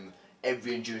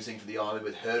 every endurance thing for the army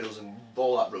with hurdles and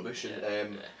all that rubbish,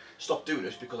 and stopped doing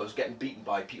it because I was getting beaten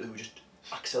by people who just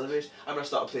accelerate. I remember I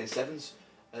started playing sevens,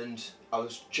 and I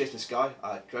was chasing this guy.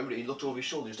 I remember he looked over his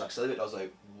shoulder and just accelerated. I was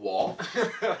like, what?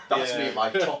 That's me at my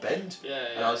top end.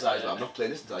 And I was like, I'm not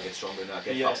playing this until I get stronger and I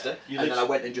get faster. And then I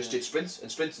went and just did sprints,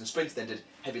 then did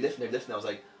heavy lifting, and I was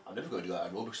like, I'm never going to do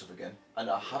that aerobic stuff again. And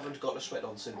I haven't got a sweat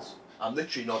on since. I'm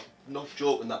literally not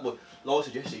joking that much. Laura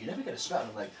said yesterday, you never get a sweat on.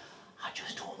 I'm like, I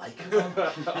just don't like it, man.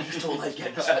 I just don't like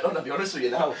getting a sweat on, I'll be honest with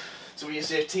you now. So when you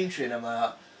say team training, I'm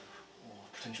like,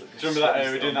 do you remember that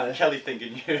we were doing that Kelly thing,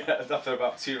 and you, after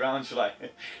about 2 rounds, you're like,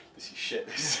 this is shit,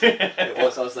 this. It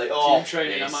was, I was like, oh, team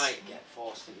training, I might get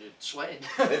forced into sweating.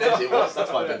 It was,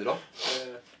 that's why I bended off.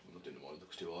 I'm not doing it more, it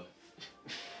looks too hard.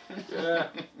 Yeah.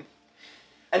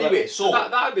 Anyway, so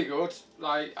that'd be good.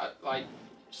 Like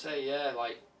say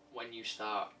like when you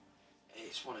start,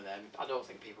 it's one of them. I don't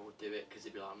think people would do it because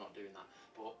they'd be like, I'm not doing that.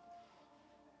 But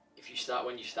if you start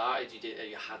when you started,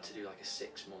 you had to do like a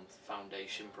 6-month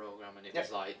foundation program, and it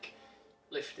was like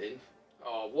lifting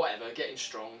or whatever, getting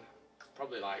strong.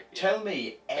 Probably like tell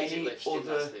me any lifts,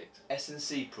 other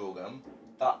S&C program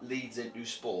that leads into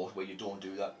sport where you don't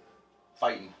do that.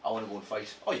 Fighting, I want to go and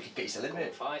fight. Oh, you could get yourself in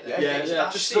it.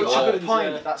 That's such a good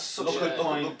point. That's such a good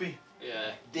point. Rugby.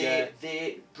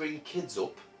 They bring kids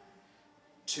up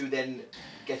to then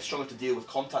get stronger to deal with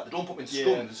contact. They don't put them in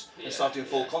scrums and start doing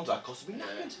full contact because they're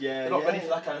knackered. They're not ready for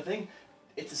that kind of thing.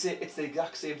 It's the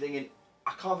exact same thing in.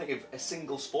 I can't think of a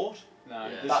single sport. No,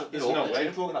 there's no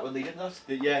training program that will lead into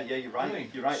that. Yeah, you're right.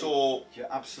 You're right. So you're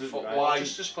absolutely right. Why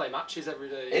just play matches every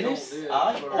day. It is.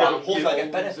 Hopefully I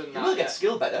get better. You will get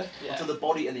skill better until the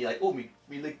body and you're like, oh, me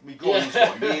groin's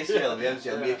gone, me ACL, me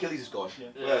MCL, me Achilles is gone.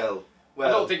 Well,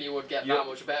 I don't think you would get that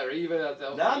much better either.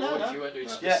 No. If you weren't doing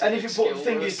and if you put the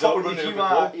thing is, if you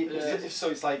are, so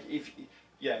it's like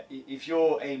if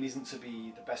your aim isn't to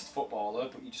be the best footballer,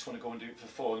 but you just want to go and do it for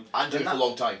fun and do it for a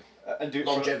long time. And do it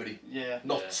longevity.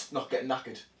 Not getting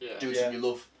knackered. Do something you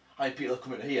love. How many people are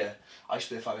coming here? I used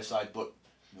to play 5-a-side, but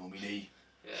my knee.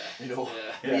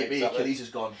 Me Achilles has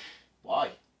gone. Why?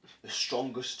 The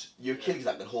strongest. Your Achilles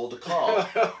that can hold a car.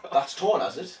 That's torn,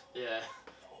 has it? Yeah.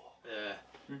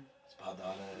 It's bad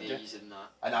that. Knees and that.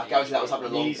 And I guarantee that was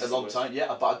happening a long time. Yeah,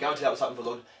 but I guarantee that was happening for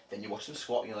a long. Then you watch them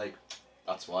squat and you're like,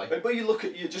 that's why. But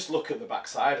you just look at the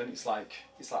backside and it's like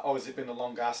oh, has it been a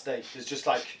long ass day? There's just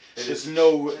like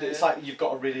it's like you've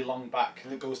got a really long back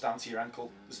that goes down to your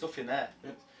ankle. There's nothing there.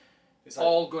 It's like,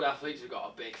 all good athletes have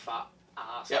got a big fat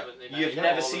ass, haven't they? You've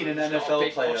never seen an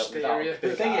NFL player without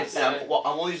the thing is, I'm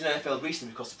only using NFL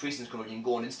recently because the preseason's coming up. You can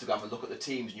go on Instagram and look at the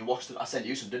teams and you watch them. I sent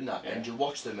you some, didn't I? And you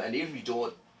watch them, and even if you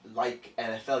don't like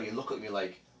NFL, you look at them, you're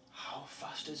like, how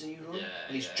fast does he run?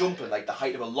 And he's jumping like the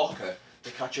height of a locker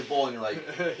to catch a ball, and you're like,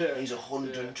 he's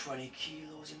 120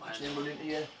 kilos. Imagine him running into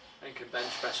you. And can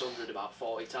bench press 100 about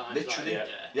 40 times. Literally,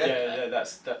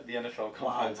 that's the NFL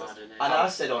compound. Wow. And I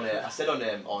said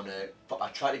I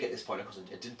tried to get this point because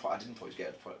I didn't probably get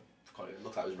it. It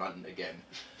looked like I was ranting again.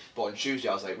 But on Tuesday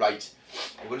I was like, right,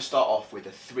 we're going to start off with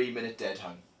a 3-minute dead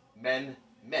hang.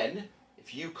 Men,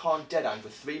 if you can't dead hang for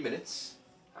 3 minutes,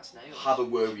 that's nailed. Have a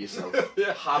word with yourself.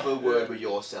 Have a word with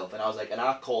yourself. And I was like, and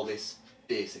I call this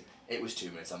basic. It was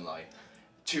 2 minutes, I'm lying.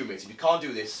 2 minutes. If you can't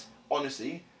do this,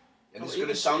 honestly, and this is going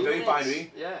to sound very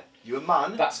binary, you're a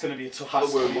man. That's going to be a tough have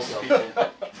a word with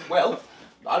yourself. Well,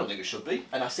 I don't think it should be.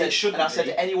 And I said,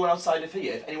 to anyone outside of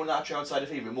here, if anyone that I train outside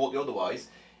of here, remotely or otherwise,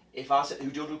 if I said,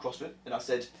 who do you do CrossFit? And I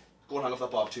said, go and hang off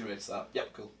that bar for 2 minutes.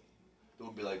 Yep, cool. They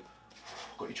would be like,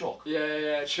 got your chalk?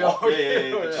 Yeah, chalk. Can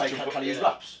I use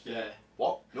wraps? Yeah.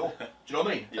 What? No. Do you know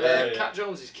what I mean? Cat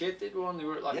Jones's kid did one. They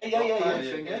were at like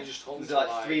thing, and he just hung to like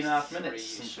 3.5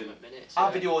 minutes.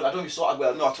 I videoed. I don't know if you saw it.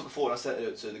 Well, no, I took a photo and I sent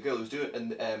it to the girl who was doing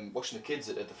it and watching the kids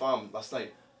at the farm last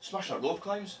night. Smashing out rope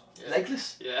climbs,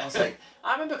 legless. Yeah. I was like,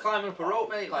 I remember climbing up a rope,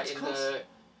 mate. Like in was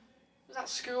that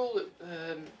school that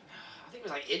I think it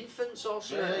was like infants or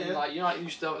something. Yeah. And, like you know, like you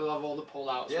used to have all the pull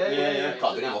outs. Yeah.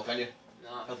 Can't do anymore, can you?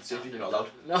 No. Health and safety, you're not allowed.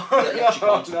 No, no, you're not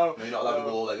allowed to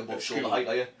go like above shoulder height,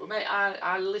 are you? But mate,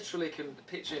 I literally can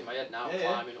picture in my head now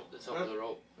climbing up the top of the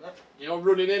rope. Yeah. You know,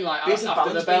 running in like basic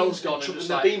after the bell's gone and just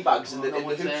the like bean bags and the no hoops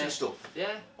one's there. and stuff.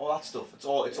 Yeah. All that stuff. It's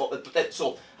all. So I said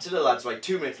to the lads, right,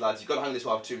 2 minutes, lads. You've got to hang this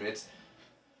for 2 minutes.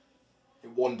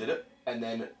 One did it, and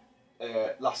then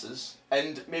lasses,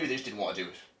 and maybe they just didn't want to do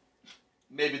it.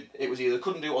 Maybe it was either they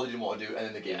couldn't do it or they didn't want to do it, and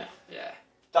then they gave up. Yeah.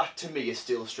 That to me is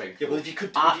still strength. Yeah, well, if you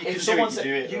could, if someone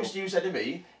said, you said to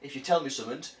me, if you tell me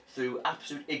something through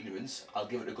absolute ignorance, I'll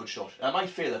give it a good shot. And I might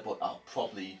fail it, but I'll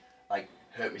probably like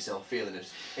hurt myself feeling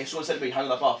it. If someone said to me, hang on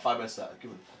that bar for 5 minutes, I'd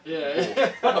give it.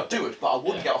 Yeah. I'd not do it, but I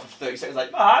wouldn't get off for 30 seconds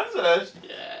like, my hands hurt.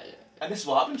 Yeah. And this is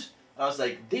what happened. And I was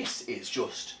like, this is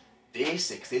just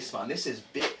basics, this man. This is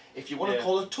big. If you want to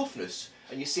call it toughness,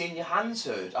 and you're seeing your hands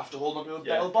hurt after holding onto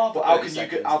a metal bar for 30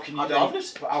 seconds, how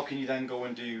can you then go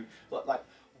and do like?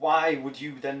 Why would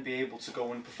you then be able to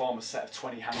go and perform a set of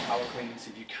 20 hand power cleans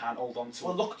if you can't hold on to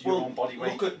your own body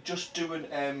weight? Look at just doing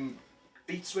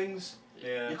beat swings.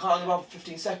 Yeah. You can't do about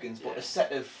 15 seconds, but a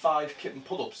set of 5 kip and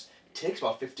pull-ups takes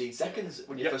about 15 seconds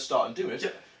when you first start and doing it.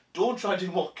 Yeah. Don't try and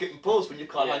do more kip and pulls when you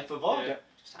can't hang for a bar. Yeah.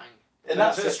 Just hang. And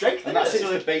that's the strength. And that's it.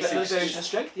 The basics. That's the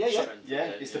strength. Yeah.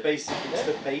 It's the basic. It's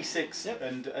the basics,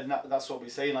 and that's what we're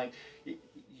saying. Like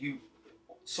you,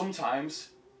 sometimes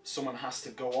someone has to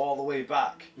go all the way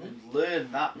back and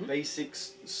learn that basic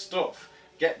stuff.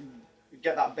 Get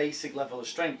that basic level of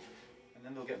strength, and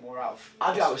then they'll get more out of.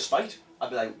 I'd do that with spite. I'd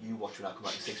be like, you watch when I come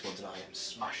back in 6 months and I am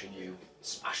smashing you.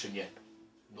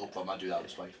 No problem. I'd do that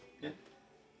with spite. Yeah.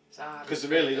 Because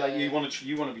really, like we want to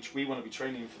be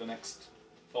training for the next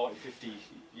 40, 50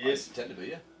 years. I tend to be,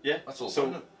 yeah. Yeah. That's all.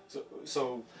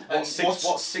 So what's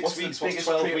 6 weeks? What's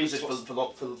 12 weeks?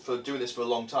 For doing this for a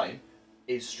long time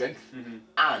is strength,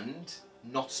 and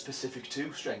not specific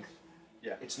to strength.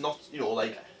 Yeah. It's not,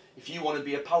 if you want to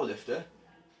be a powerlifter,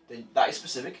 then that is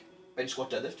specific. Bench,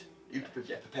 squat, deadlift. You're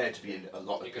prepared to be in a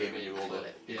lot of pain when you're older.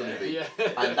 You're going to be,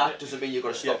 and that doesn't mean you've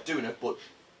got to stop doing it, but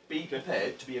be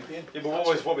prepared to be in pain. Yeah,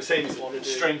 but what we're saying is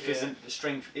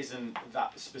strength isn't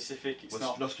that specific. It's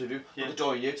not specific. Look at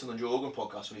Dorian Yates on the Joe Rogan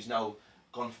podcast when he's now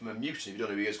gone from a mutant. If you don't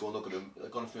know who he is, go and look at him.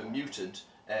 Gone from a mutant.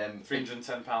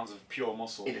 310 pounds of pure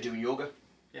muscle. Into doing yoga.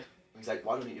 Yeah. He's like,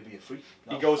 why don't I need to be a freak?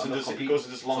 No, he goes and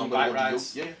does long bike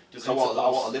rides. Yeah. I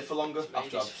want to live for longer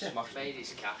after I've smashed. Made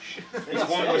his cash. He's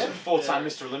one full-time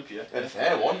Mr. Olympia. And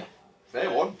fair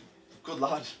one. Good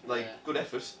lad. Good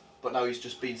effort. But now he's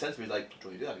just being sensible. He's like,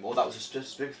 don't you do that anymore? That was a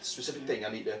specific thing I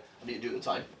need to do at the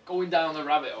time. Going down the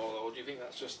rabbit hole, or do you think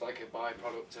that's just like a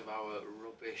byproduct of our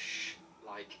rubbish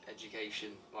education,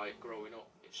 growing up?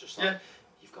 It's just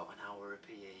you've got an hour of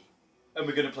PE. And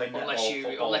we're going to play netball,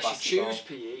 unless you choose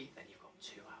PE, then you've got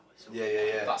 2 hours.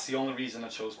 Yeah. That's the only reason I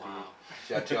chose PE. Wow.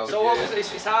 So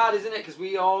it's hard, isn't it? Because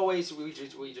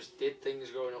we just did things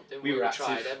growing up, didn't we? We were active,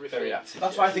 tried everything. very active.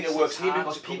 That's why I think it works here,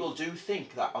 because people do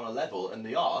think that on a level, and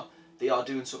they are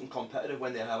doing something competitive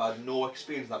when they have had no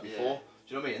experience in that before.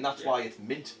 Do you know what I mean? And that's why it's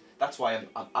mint. That's why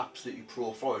I'm absolutely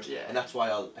pro for it, and that's why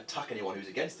I'll attack anyone who's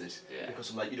against it. Because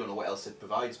I'm like, you don't know what else it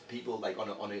provides people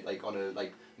on a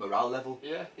morale level.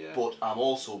 But I'm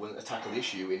also willing to tackle the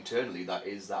issue internally that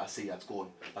I see that's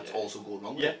also going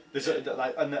wrong. Yeah, there's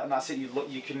and that's it.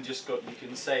 You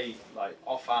can say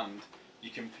offhand, you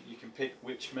can pick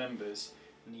which members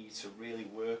need to really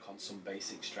work on some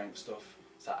basic strength stuff.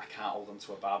 So I can't hold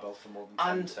onto a barbell for more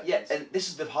than 10 seconds. Yeah, and this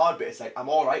is the hard bit. It's like, I'm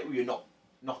all right with you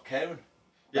not caring.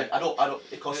 Yeah. I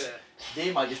don't because they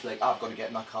might just be like, I've got to get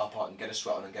in that car park and get a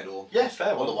sweat on and get home. Yeah,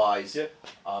 fair. Otherwise,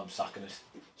 I'm sacking it.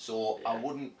 So I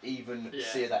wouldn't even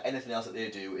say that anything else that they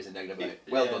do is a negative.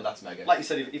 Well done, that's mega. Like you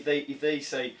said, if they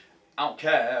say, I don't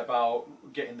care about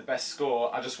getting the best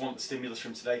score, I just want the stimulus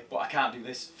from today, but I can't do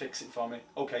this, fix it for me.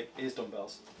 Okay, here's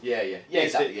dumbbells.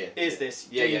 Exactly. Here's this.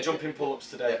 Do your jumping pull-ups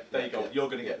today. There you go. You're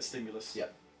going to get the stimulus. Yeah.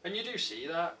 And you do see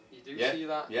that. See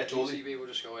that. Yeah, totally. You see people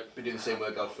just going. Been doing the same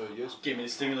workout for years. Give me the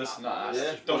stimulus.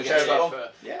 Don't care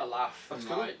about a laugh. That's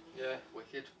cool. Yeah,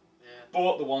 wicked. Yeah.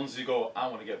 But the ones who go, I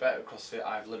want to get better at CrossFit,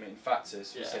 I have limiting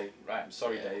factors, we say, right, I'm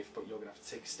sorry, Dave, but you're going to have to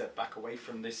take a step back away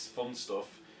from this fun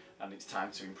stuff, and it's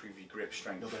time to improve your grip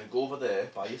strength. You're going to go over there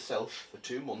by yourself for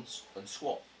 2 months and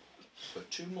squat for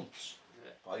 2 months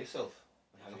by yourself.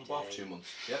 And hang up after 2 months.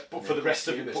 Yep. But for the rest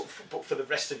of but for the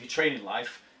rest of your training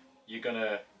life, you're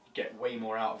gonna get way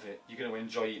more out of it. You're gonna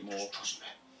enjoy it more. Just trust me.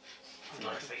 I'm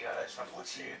trying to figure out this for God's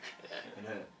sake.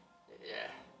 Yeah.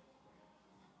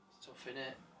 It's tough,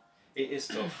 innit? It is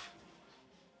tough.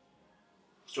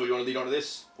 So you want to lead on to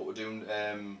this? What we're doing?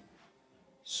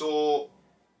 So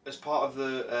as part of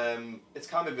the, it's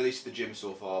kind of released the gym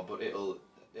so far, but it'll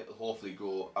hopefully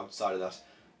go outside of that.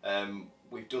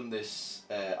 We've done this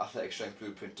athletic strength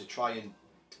blueprint to try and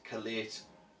collate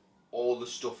all the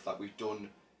stuff that we've done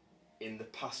in the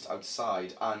past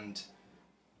outside and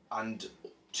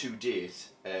to date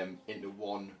into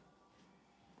one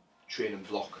training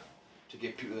block to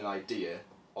give people an idea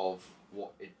of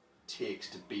what it takes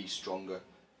to be stronger.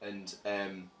 And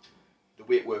the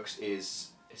way it works is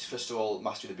it's first of all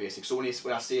master the basics. So when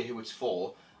I say who it's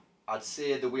for, I'd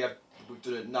say the way we've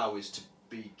done it now is to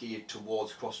be geared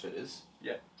towards CrossFitters.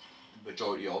 Yeah. The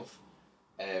majority of,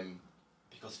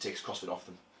 because it takes CrossFit off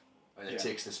them, and it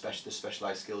takes the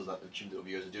specialised skills that the gym over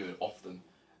years are doing off them,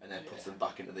 and then puts them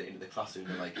back into the classroom.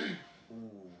 And like,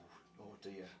 ooh, oh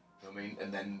dear. You know what I mean?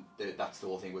 And then that's the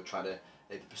whole thing. We're trying to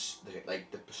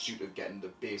the pursuit of getting the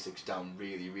basics down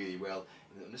really, really well,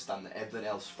 and understand that everything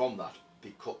else from that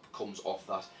comes off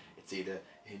that. It's either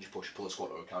a hinge, push, pull, a squat,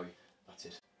 or a carry. That's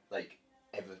it. Like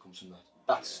everything comes from that.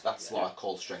 That's what I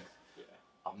call strength. Yeah.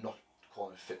 I'm not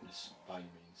calling it fitness by any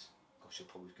means, because you'll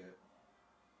probably get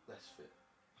less fit.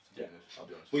 I'll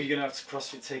be honest. Well, you're going to have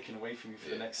CrossFit taken away from you for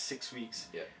the next 6 weeks,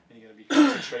 and you're going to be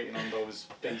concentrating on those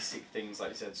basic things, like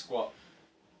you said, squat,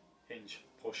 hinge,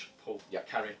 push, pull,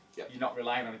 carry. You're not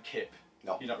relying on a kip.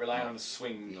 No. You're not relying on a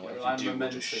swing. No, you're relying on momentum. We'll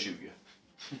just shoot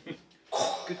you.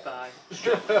 Goodbye.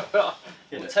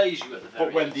 We'll tase you at the very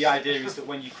But when least. the idea is that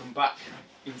when you come back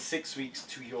in 6 weeks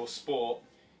to your sport,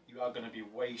 you are going to be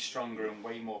way stronger and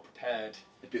way more prepared.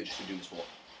 It'd be just to do the sport.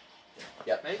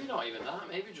 Yeah. Maybe not even that.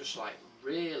 Maybe just like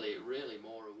really, really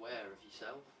more aware of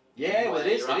yourself. Yeah, well, it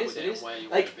is.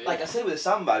 Like I said with the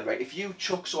sandbag, right? If you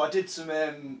chuck, so I did some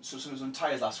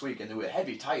tyres last week, and they were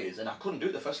heavy tyres, and I couldn't do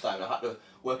it the first time. And I had to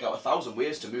work out 1,000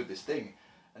 ways to move this thing,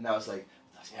 and I was like,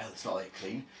 yeah, it's not like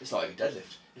clean. It's not like a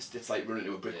deadlift. It's like running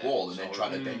into a brick wall and then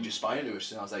trying to bend your spine into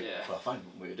it. And I was like, well, I find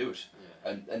a way to do it.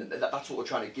 Yeah. And that's what we're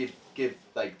trying to give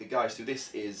like the guys through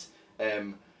this is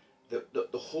the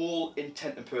whole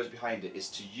intent and purpose behind it is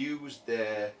to use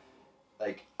their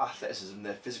like athleticism,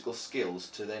 their physical skills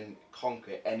to then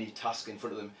conquer any task in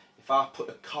front of them. If I put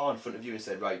a car in front of you and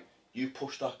said, right, you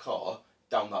push that car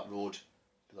down that road,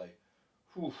 be like,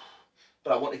 whew.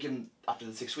 But I want to give them after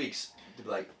the 6 weeks to be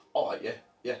like, all right,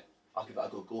 yeah, I'll give that a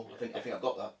good go. I think I've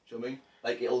got that. Do you know what I mean?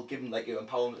 Like it'll give them like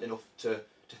empowerment enough to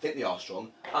think they are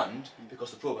strong, and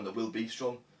because the program they will be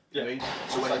strong. You know what I mean?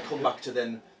 So when I come back to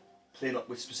then playing up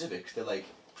with specifics, they're like,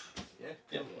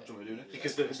 we're doing it.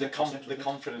 Because the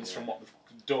confidence from what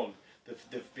they've done,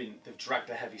 they've dragged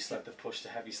a heavy sled, they've pushed a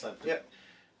heavy sled.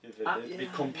 They've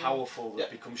become powerful, they've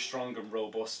become strong and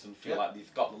robust, and feel like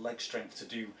they've got the leg strength to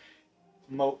do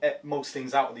most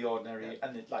things out of the ordinary.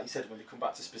 And then, like you said, when they come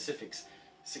back to specifics,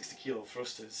 60 kilo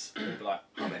thrusters, they'll be like,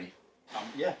 how many?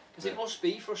 Because it must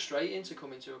be frustrating to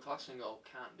come into a class and go,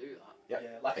 can't do that.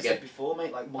 Yeah, like I said before,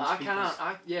 mate. Like most people.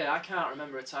 I can't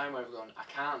remember a time where I've gone, I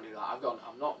can't do that.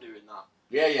 I'm not doing that.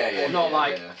 Yeah. Or not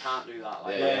I can't do that.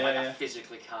 Like, I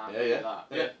physically can't do that.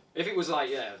 Yeah. If it was like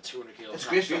 200 kilos. It's a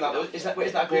great feeling. Isn't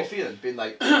that a great feeling? Being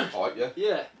like, alright,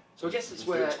 Yeah. So I guess it's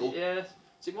where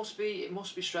So it must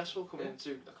be stressful coming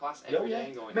into a class every day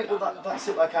and going. Mate, well, that's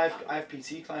it. Like I have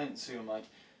PT clients who I'm like,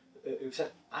 who've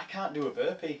said I can't do a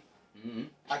burpee. Mm-hmm.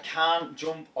 I can't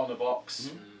jump on a box.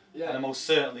 Mm-hmm. And I most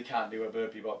certainly can't do a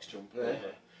burpee box jump.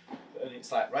 And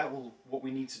it's like, right, well, what we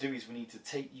need to do is we need to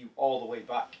take you all the way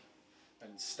back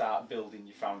and start building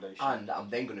your foundation. And I'm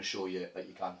then going to show you that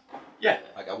you can. Yeah.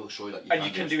 Like I will show you that you can. And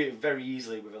you can do it very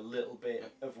easily with a little bit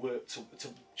of work to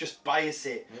just bias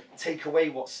it, take away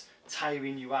what's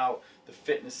tiring you out, the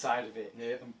fitness side of it,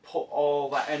 and put all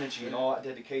that energy and all that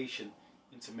dedication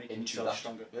into making yourself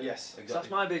stronger. Yes, exactly. So that's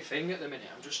my big thing at the minute.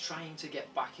 I'm just trying to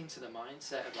get back into the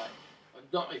mindset of like,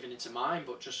 not even into mine,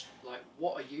 but just like,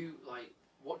 what do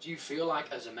you feel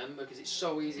like as a member? Because it's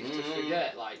so easy to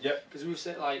forget. Like, because we were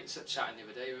chatting the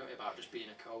other day about just being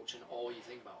a coach, and all you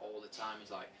think about all the time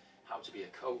is like how to be a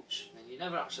coach, and you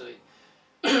never actually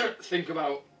think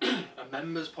about a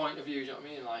member's point of view. Do you know what I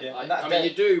mean? Like, Yeah, like that, I mean,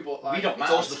 you do, but like, we don't It's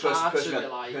matter. also the person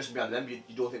like, behind the member.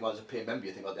 You don't think about it as a paid member.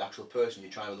 You think about the actual person. You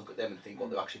try and look at them and think what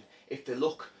they're actually. If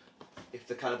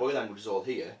the kind of body language is all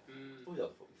here, oh, you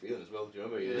have a fucking feeling as well. Do you know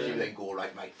what I mean? Yeah. If you then go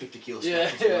right, mate, 50 kilos. Yeah,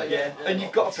 snatches, you're like, Yeah, and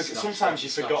you've got to forget. Sometimes you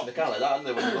forgot. The car like that, and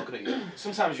they when they're looking at you.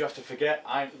 Sometimes you have to forget.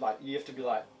 You have to be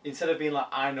like, instead of being like,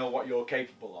 I know what you're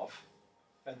capable of,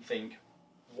 and think,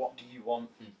 what do you want?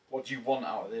 What do you want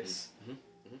out of this?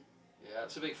 yeah,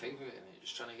 it's a big thing for me.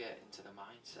 Just trying to get into the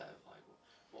mindset of like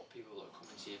what people that are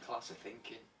coming to your class are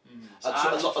thinking. So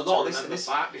A lot of this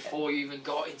back before you even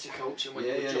got into coaching, when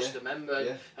you were just a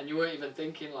member, and you weren't even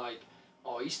thinking like,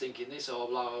 oh, he's thinking this or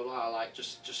blah blah blah. Like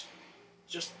just,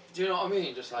 do you know what I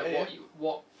mean? Just like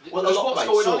what's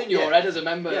going on in your head as a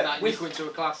member that you go into a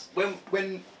class. When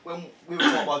we were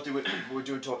talking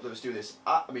about let's do this.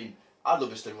 I mean, I'd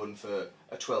love us to run for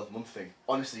a 12-month thing,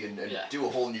 honestly, and do a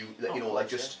whole new,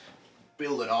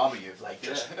 build an army of like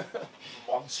just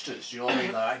monsters. You know what I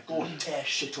mean? Like go and tear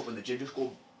shit up in the gym, just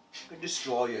go and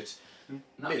destroy it.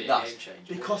 That'd be a game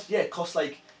changer. Because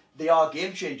like they are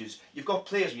game changers. You've got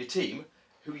players on your team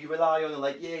who you rely on and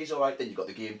like, yeah, he's alright. Then you've got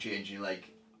the game changer and you're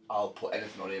like, I'll put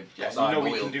anything on him. Yeah, I know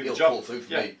he'll pull through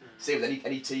for me. Same with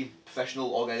any team,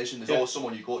 professional organisation. There's always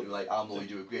someone you go to like, I know you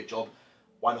do a great job.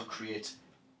 Why not create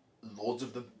loads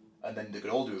of them and then they can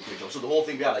all do a great job? So the whole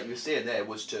thing behind, like you were saying there,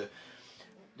 was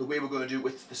the way we're going to do it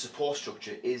with the support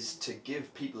structure is to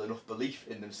give people enough belief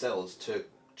in themselves to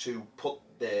put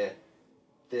their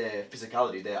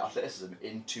physicality, their athleticism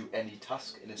into any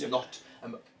task, and it's not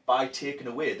by taking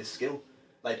away the skill.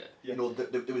 Like you know,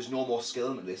 there was no more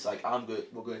skill in this. Like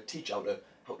we're going to teach how to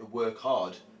work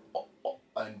hard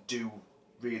and do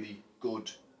really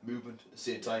good movement at the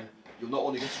same time. You'll not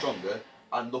only get stronger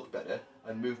and look better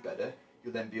and move better,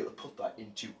 you'll then be able to put that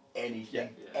into anything.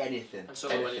 And so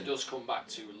when it does come back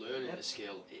to learning the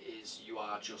skill, it is you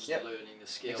are just learning the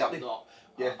skill, not.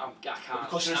 I can't.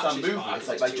 Because you understand movement,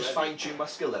 it's like just fine tune my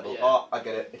skill level. Oh, I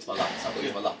get it. It's my lats. I've got to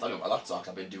use my lats. I know my lats are. 'Cause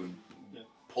I've been doing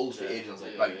pulls for ages. I was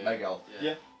like, right, mega, I'll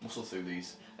muscle through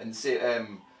these. And say,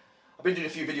 I've been doing a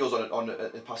few videos on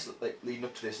it the past, like leading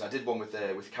up to this, and I did one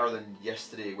with Carolyn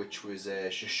yesterday, which was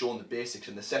just showing the basics.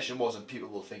 And the session wasn't, people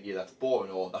will think, yeah, that's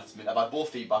boring or that's. I've had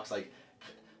both feedbacks like.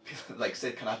 People like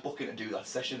said, can I book in and do that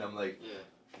session? I'm like,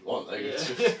 it's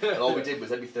just, and all we did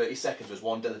was every 30 seconds was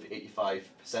one deadlift,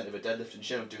 85% of a deadlift, and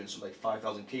she ended up doing something like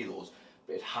 5,000 kilos,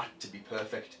 but it had to be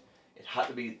perfect. It had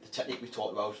to be the technique we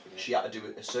talked about. She had to do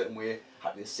it a certain way,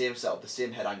 had to be the same setup, the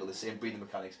same head angle, the same breathing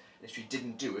mechanics. And if she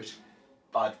didn't do it,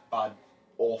 bad,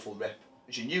 awful rep.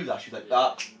 And she knew that. She was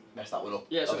like, messed that one up.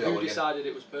 Yeah, so who decided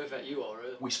it was perfect, you or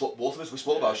her? We spoke, both of us, we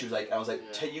spoke about it. She was like, I was like,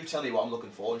 you tell me what I'm looking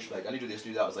for. And she's like, I need to do this,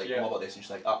 do that. I was like, what about this? And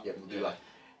she's like, we'll do that.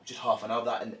 Just half an hour of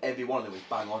that, and every one of them was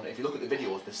bang on. If you look at the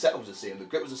videos, the setup was the same, the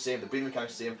grip was the same, the breathing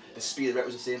mechanics was the same, the speed of the rep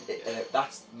was the same.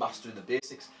 That's mastering the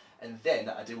basics. And then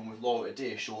I did one with Laura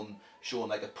today, showing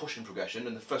like a pushing progression.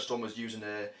 And the first one was using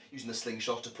the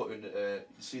slingshot to put in. You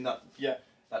seen that? Yeah.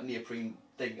 That neoprene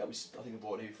thing. I think I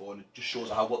bought it here before, and it just shows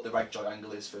how what the right joint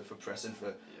angle is for pressing,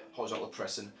 for horizontal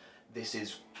pressing. This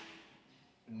is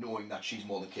knowing that she's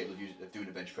more than capable of doing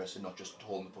a bench press and not just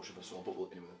holding the push-up as well. But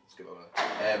anyway, let's get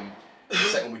on. The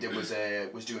second one we did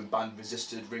was doing band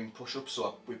resisted ring push-ups.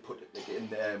 So we put it like in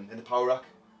the power rack,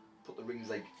 put the rings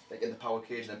like in the power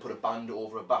cage, and then put a band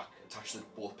over her back attached to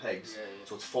both pegs.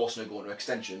 So it's forcing her to go into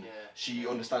extension. She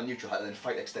understands neutral height and then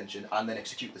fight extension and then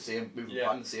execute the same movement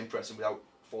pattern, the same pressing without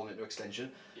falling into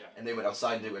extension. And they went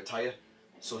outside and did it with a tyre.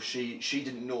 So she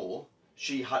didn't know.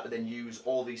 She had to then use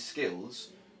all these skills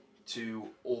to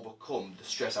overcome the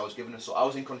stress I was giving her. So I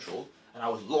was in control and I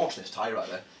was launching this tyre at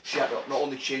her. She had to not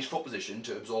only change foot position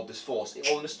to absorb this force,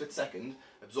 all in a split second,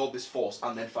 absorb this force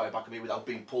and then fire back at me without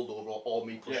being pulled over or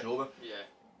me pushing over.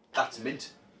 That's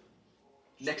mint.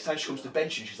 Next time she comes to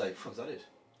benching, she's like, is that it?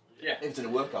 If it's in a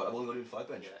workout, I'm only going to do 5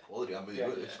 bench. Quality, I'm really good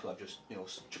at this because I've just,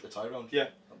 chucked the tyre around.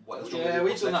 What else we've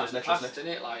done that in the past,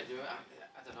 innit? Like,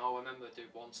 I don't know, I remember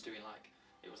once doing like,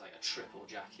 it was like a triple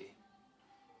Jackie.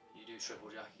 You do triple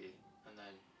Jackie, and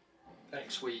then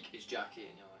next week is Jackie,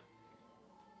 and you're like,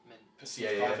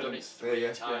 I've done it 3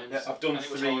 times. I've done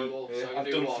 3. I've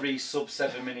done 3 sub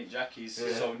 7 minute Jackies.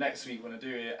 So next week when I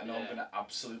do it, I know I'm gonna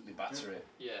absolutely batter it.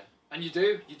 And you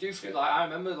do feel like, I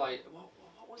remember like,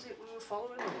 what was it we were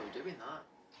following when we were doing that?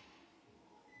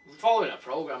 We were following a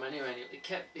program anyway,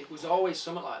 and it was always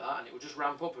something like that, and it would just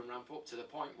ramp up to the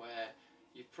point where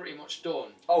you've pretty much done.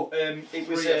 It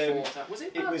was. Was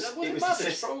it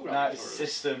the program? No, it's a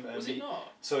system. Was it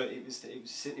not? So it was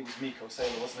Miko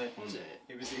Saylor, wasn't it? Was it?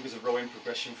 It was a rowing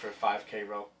progression for a 5k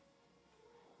row.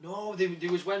 No,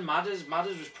 there was when Madders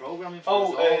was programming for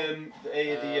Oh, us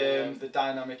all. the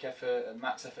dynamic effort and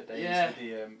max effort days. Yeah. With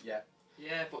the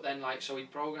Yeah, but then like so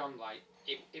he'd program like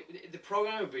the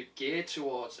program would be geared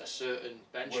towards a certain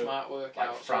benchmark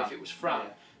workout. Like so if it was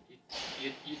Fran,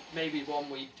 yeah. you'd maybe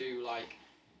one week do like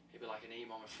it'd be like an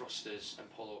EMOM of thrusters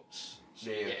and pull-ups,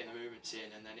 so you're getting the movements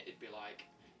in, and then it'd be like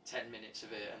 10 minutes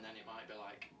of it, and then it might be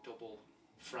like double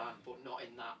Fran, but not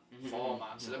in that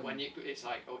format. So that when it's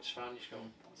like, oh, it's Fran, you just go,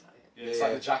 oh, is that it? Yeah, it's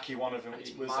like the Jackie one of them. And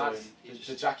it's It was mad.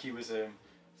 the Jackie was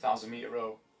 1,000 meter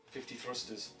row, 50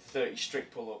 thrusters, 30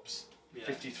 strict pull-ups,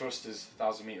 50 thrusters,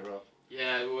 1,000 meter row.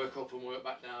 Yeah, work up and work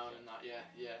back down and that. Yeah.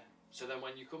 So then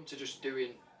when you come to just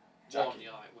doing Jackie. one,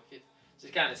 you're like wicked. So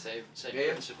it's kind of same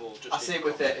principle. Just I say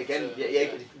with it again.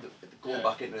 Going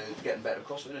back into getting better at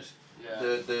CrossFit. Yeah.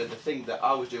 The thing that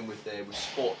I was doing with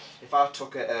sport. If I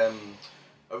took a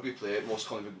rugby player, most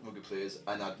common rugby players,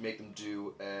 and I'd make them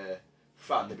do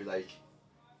Fran, they'd be like,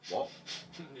 what?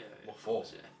 What for?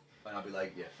 Yeah. And I'd be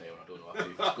like, yeah, fair, I don't know.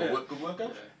 Actually, good workout.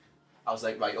 Yeah. I was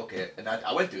like, right, okay, and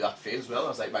I went through that phase as well. I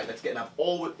was like, right, let's get an app.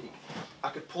 I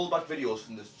could pull back videos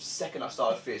from the second I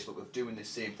started Facebook of doing the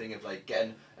same thing of like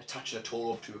attaching a tow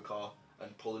rope to a car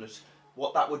and pulling it.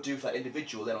 What that would do for that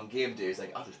individual then on game day is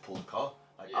like, I just pull the car.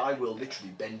 Like I will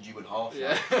literally bend you in half,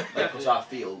 because I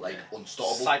feel like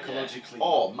unstoppable. Psychologically.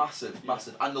 Oh, massive.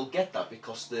 And they'll get that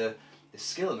because the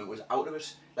skill in it was out of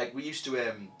it. Like we used to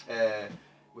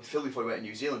with Phil before we went to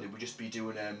New Zealand, it would just be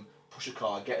doing push a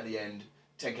car, get to the end,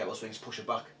 10 kettlebell swings, push it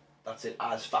back. That's it,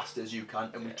 as fast as you can.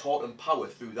 And we taught them power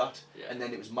through that. Yeah. And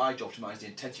then it was my job to manage the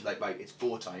intensity, like, right, it's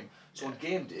go time. So on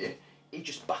game day, he'd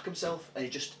just back himself and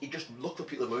he just looked at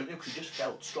people around him because he just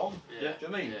felt strong. Yeah. Do you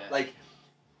know what I mean? Yeah. Like,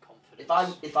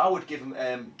 confidence. if I would give him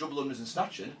double unders and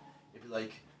snatching, it'd be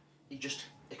like, he just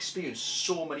experienced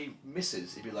so many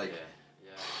misses. He'd be like,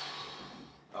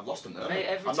 I've lost him there. Mate,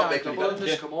 every I'm time not making double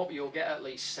unders come up, you'll get at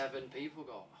least 7 people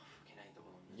go,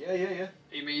 Yeah.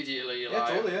 immediately you're Yeah,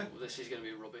 like, totally, well, this is going to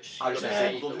be rubbish. I You're just gonna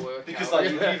say, hate the workout. Because like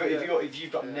if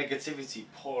you've got negativity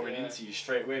pouring Yeah. into you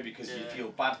straight away because you feel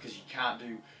bad because you can't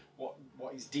do what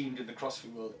is deemed in the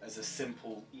CrossFit world as a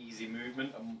simple, easy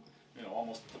movement and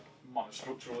almost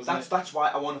monostructural. That's why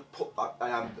I want to put. I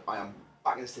am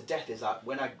backing this to death. Is that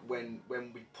when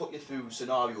we put you through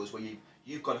scenarios where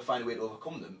you've got to find a way to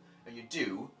overcome them, and you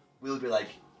do, we'll be like,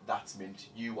 that's mint.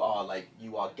 You are on the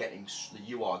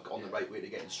right way to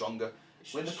getting stronger.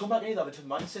 When they come back in, they'll have a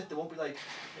different mindset. They won't be like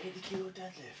 80 kilo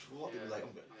deadlift. What? They'll be like,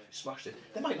 smashed it.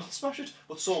 They might not smash it,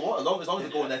 but so what? As long as they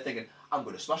go in there thinking, I'm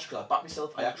going to smash it because I back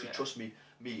myself. I actually trust me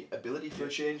ability for a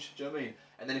change. Do you know what I mean?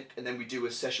 And then we do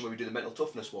a session where we do the mental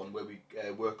toughness one where we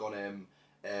work on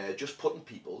just putting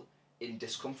people in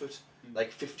discomfort,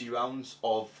 like 50 rounds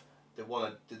of the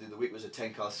week was a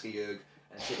 10 cal ski erg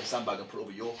and take a sandbag and put it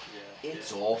over your.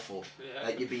 It's awful.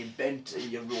 Like you're being bent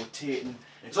and you're rotating.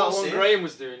 It's all what safe. Graham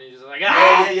was doing. He was like,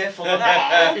 Full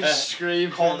on. scream,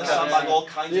 Calling the sandbag all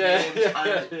kinds of names, and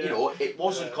yeah. it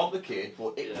wasn't complicated,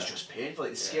 but it was just painful.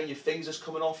 Like the skin on your fingers is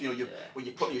coming off. When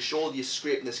you put on your shoulder, you're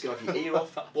scraping the skin off your ear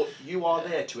off. But you are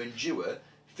there to endure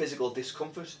physical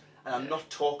discomfort, and I'm not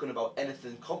talking about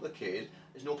anything complicated.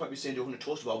 There's no point me saying do 100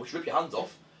 toes to bar, which rip your hands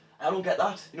off. I don't get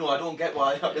that. I don't get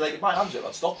why. I'd be like, if my hands hurt,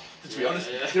 I'd stop, to be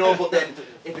honest. But then,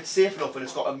 if it's safe enough and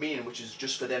it's got a meaning, which is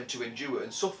just for them to endure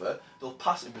and suffer, they'll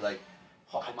pass it and be like,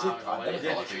 oh, I never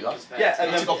thought I'd do that. Yeah,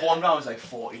 and then got 1 round, it's like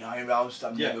 49 rounds,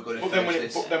 I'm never going to finish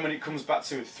this. But then when it comes back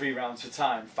to 3 rounds for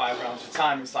time, 5 rounds for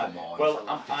time, it's like, well,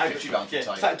 50 rounds for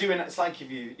time. It's like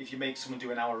if you make someone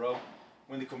do an hour row,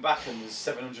 when they come back and there's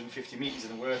 750 metres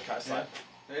in the workout, it's like,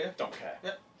 don't care.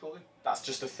 Yeah, totally. That's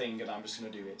just a thing and I'm just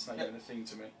going to do it. It's not even a thing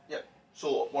to me. Yeah.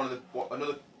 So another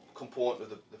component of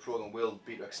the program will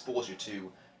be to expose you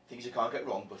to things you can't get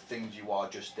wrong, but things you are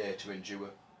just there to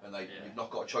endure, and you've not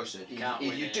got a choice in it.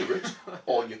 Either you do it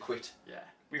or you quit. Yeah.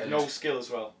 With no skill as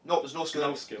well. No, there's no skill.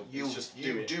 No skill. You just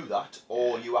do that,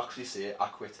 or you actually say I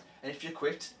quit. And if you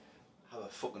quit, have a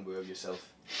fucking word with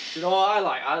yourself. You know what I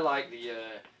like? I like the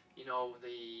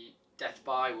the death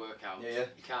by workout. Yeah.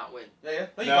 You can't win. Yeah.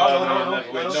 No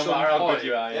matter how good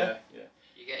you are. Yeah.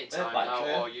 You're getting timed out,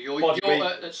 or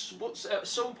at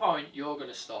some point you're going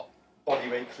to stop.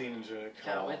 Bodyweight clean and jerk.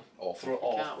 Can't win. Or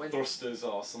thrusters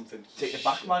or something. Take the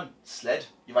back, man. Sled.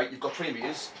 You've got 3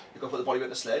 meters. You've got to put the bodyweight in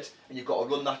the sled, and you've got to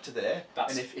run that to there.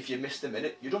 And if you miss the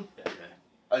minute, you're done. Yeah.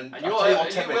 And you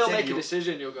will make a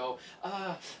decision. You'll go,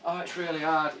 it's really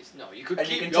hard. You could and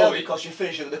keep you can going. tell because you're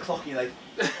finishing at the clock and you're like,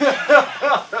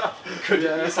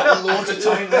 it's like loads of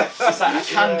time left. It's like I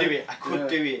can do it. I could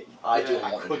do it. I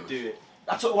could do it.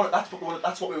 That's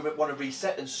what we want to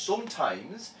reset. And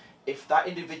sometimes, if that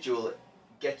individual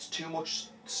gets too much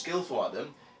skill thrown at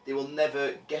them, they will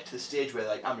never get to the stage where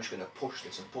like I'm just going to push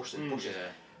this and push this and push it.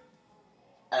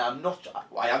 And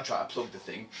I am trying to plug the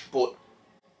thing, but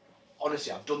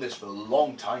honestly, I've done this for a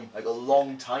long time,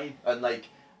 and like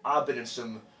I've been in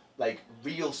some like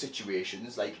real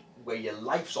situations, like where your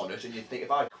life's on it, and you think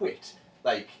if I quit,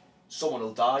 like someone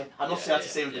will die. I'm not saying that's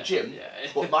the same with the gym,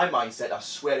 but my mindset, I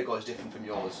swear to God, is different from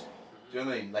yours. Do you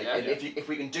know what I mean? Like, if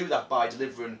we can do that by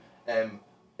delivering,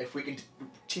 if we can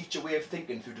teach a way of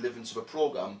thinking through delivering to a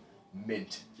program,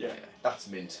 mint. That's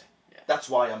mint. That's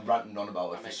why I'm ranting on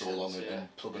about it for so long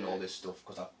and plugging all this stuff,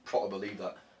 because I probably believe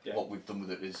that what we've done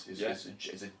with it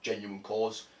is a genuine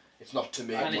cause. It's not to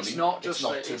make money. It's not just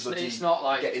it's not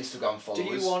like get Instagram followers.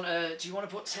 Do you want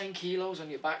to put 10 kilos on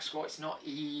your back squat? It's not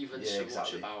even so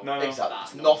much about exactly.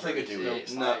 It's nothing to do with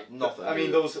it. Nothing. I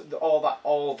mean,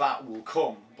 all that will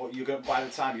come, but you're going, by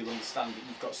the time you'll understand that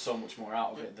you've got so much more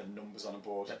out of it than numbers on a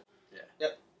board.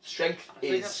 Yep. Strength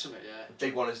is a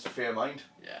big one. Is fear of mind.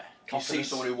 You see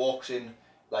someone who walks in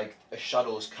like a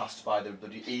shadow is cast by the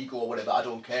bloody ego or whatever. I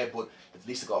don't care, but at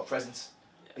least they've got a presence.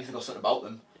 At least they've got something about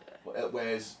them.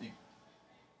 Whereas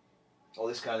all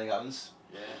this kind of thing happens.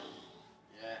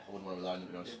 I wouldn't want to rely on them,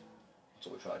 to be honest. That's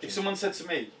what we try to do. If someone said to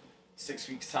me, 6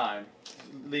 weeks time,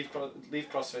 leave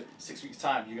CrossFit, 6 weeks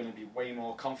time, you're going to be way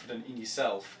more confident in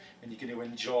yourself and you're going to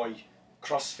enjoy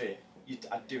CrossFit,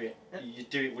 I'd do it.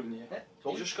 You'd do it, wouldn't you?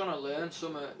 You're just going to learn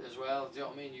something as well. Do you know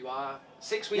what I mean? You are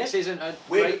 6 weeks isn't a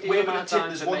great deal we're amount of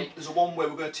time to make. There's one where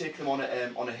we're going to take them on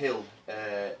a hill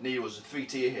near us, a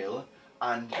 3-tier hill,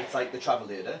 and it's like the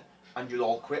Travelator, and you'll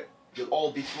all quit. You'll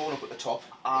all be thrown up at the top.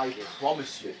 I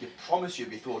promise you. You promise you'll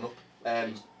be thrown up.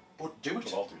 But do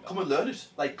it. Come and learn it.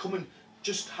 Like, come and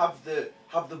just have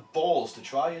the balls to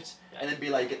try it, and then be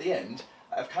like, at the end,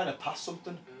 I've kind of passed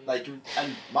something. Like, and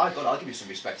my God, I'll give you some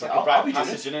respect. Like I'll be doing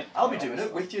passage, it. I'll be doing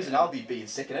it with you, and I'll be being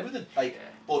sick and everything. Like,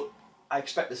 but I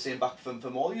expect the same back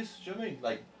from all of you. Do you know what I mean?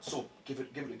 Like, so give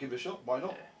it a shot. Why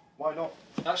not? Why not?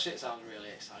 That shit sounds really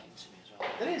exciting to me as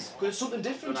well. It is, because it's something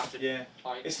different.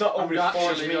 It's not over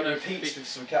 400 meter repeats repeats with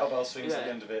some kettlebell swings at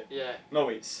the end of it. No,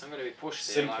 it's I'm going to be pushed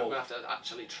simple. Like, I'm going to have to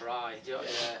actually try.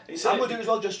 I'm going to do as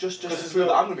well, just to prove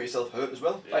that I'm going to be self-hurt as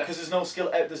well. Because there's no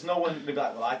skill, there's no one to be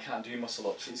like, well, I can't do muscle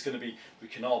ups. It's going to be, we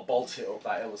can all bolt it up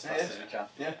that hill as fast as we can.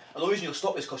 And the reason you'll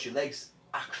stop is because your legs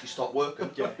actually stop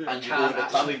working. And you can't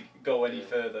actually go any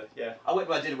further. I went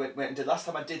and did last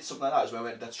time I did something like that was when I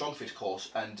went to that StrongFit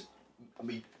course, and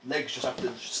my legs just after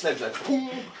the sleds like boom,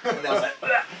 and I was like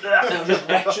and I was just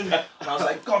retching, and I was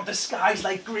like, God, the sky's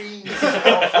like green, this is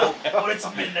awful, but it's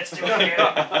a minute, let's do it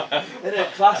again. In a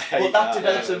class, but that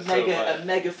develops a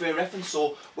mega fair reference,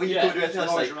 so when you go to anything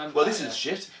else, like, well, this is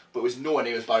shit, but it was nowhere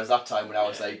near as bad as that time when I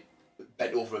was like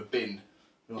bent over a bin.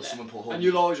 Someone pull home. And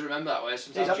you'll always remember that way.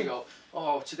 Sometimes you go,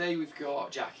 oh, today we've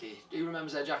got Jackie. Who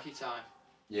remembers their Jackie time?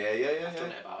 Yeah. I've done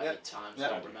it about 8 times. I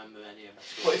don't remember any of it.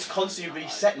 But it's constantly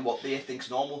resetting what they think's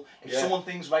normal. If someone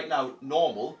thinks right now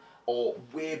normal or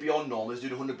way beyond normal is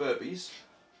doing 100 burpees,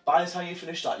 by the time you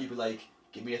finish that, you'll be like,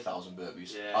 give me 1,000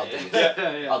 burpees. I'll do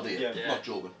it. I'll do it. I'm not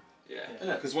joking.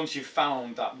 Because once you've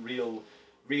found that real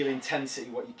intensity,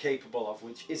 what you're capable of,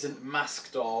 which isn't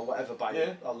masked or whatever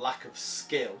by a lack of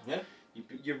skill,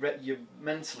 you're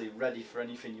mentally ready for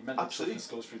anything. Your mental toughness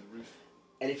goes through the roof.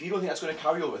 And if you don't think that's going to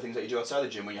carry over things that you do outside the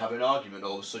gym, when you have an argument,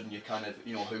 all of a sudden you kind of,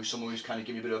 someone who's kind of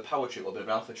giving you a bit of a power trip or a bit of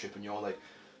an alpha trip, and you're like,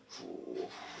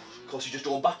 because you just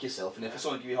don't back yourself, and if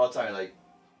someone give you a hard time, you're like,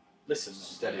 listen,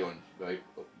 steady on, right,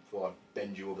 before I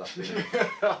bend you over that thing.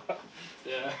 Do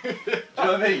you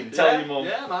know what I mean? Tell your mum.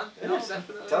 Yeah, man.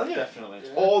 Definitely. Tell you. Definitely.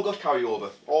 All got carryover.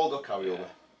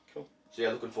 Cool. So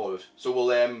looking forward. So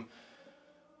we'll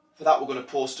for that we're going to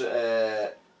post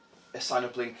a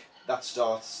sign-up link. That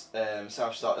starts,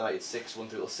 South start tonight at 6, 1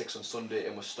 till 6 on Sunday,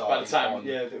 and we're starting. By the time,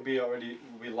 we'll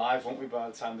be live, won't we? By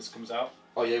the time this comes out.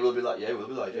 Oh yeah, we'll be live. Yeah, we'll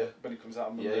be live. Yeah. When it comes out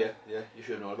on Monday. Yeah. You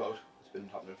should have known about it. It's been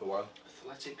happening for a while.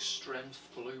 Athletic Strength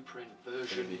Blueprint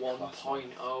version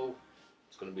 1.0.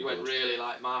 It's going to be. You went really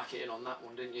like marketing on that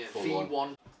one, didn't you?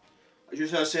 V1. I was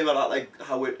just going to say about that, like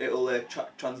how it'll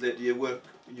translate to your work,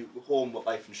 your home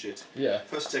life and shit. Yeah.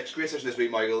 First text, great session this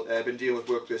week, Michael. Been dealing with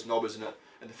workplace knobbers and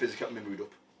the physical kept me mood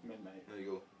up. Mate. There you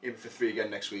go. Aiming for 3 again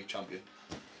next week, champion.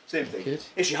 Same thing. Good.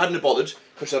 If she hadn't have bothered,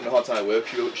 because she's having a hard time at work,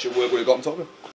 she'll work where you got on top of her.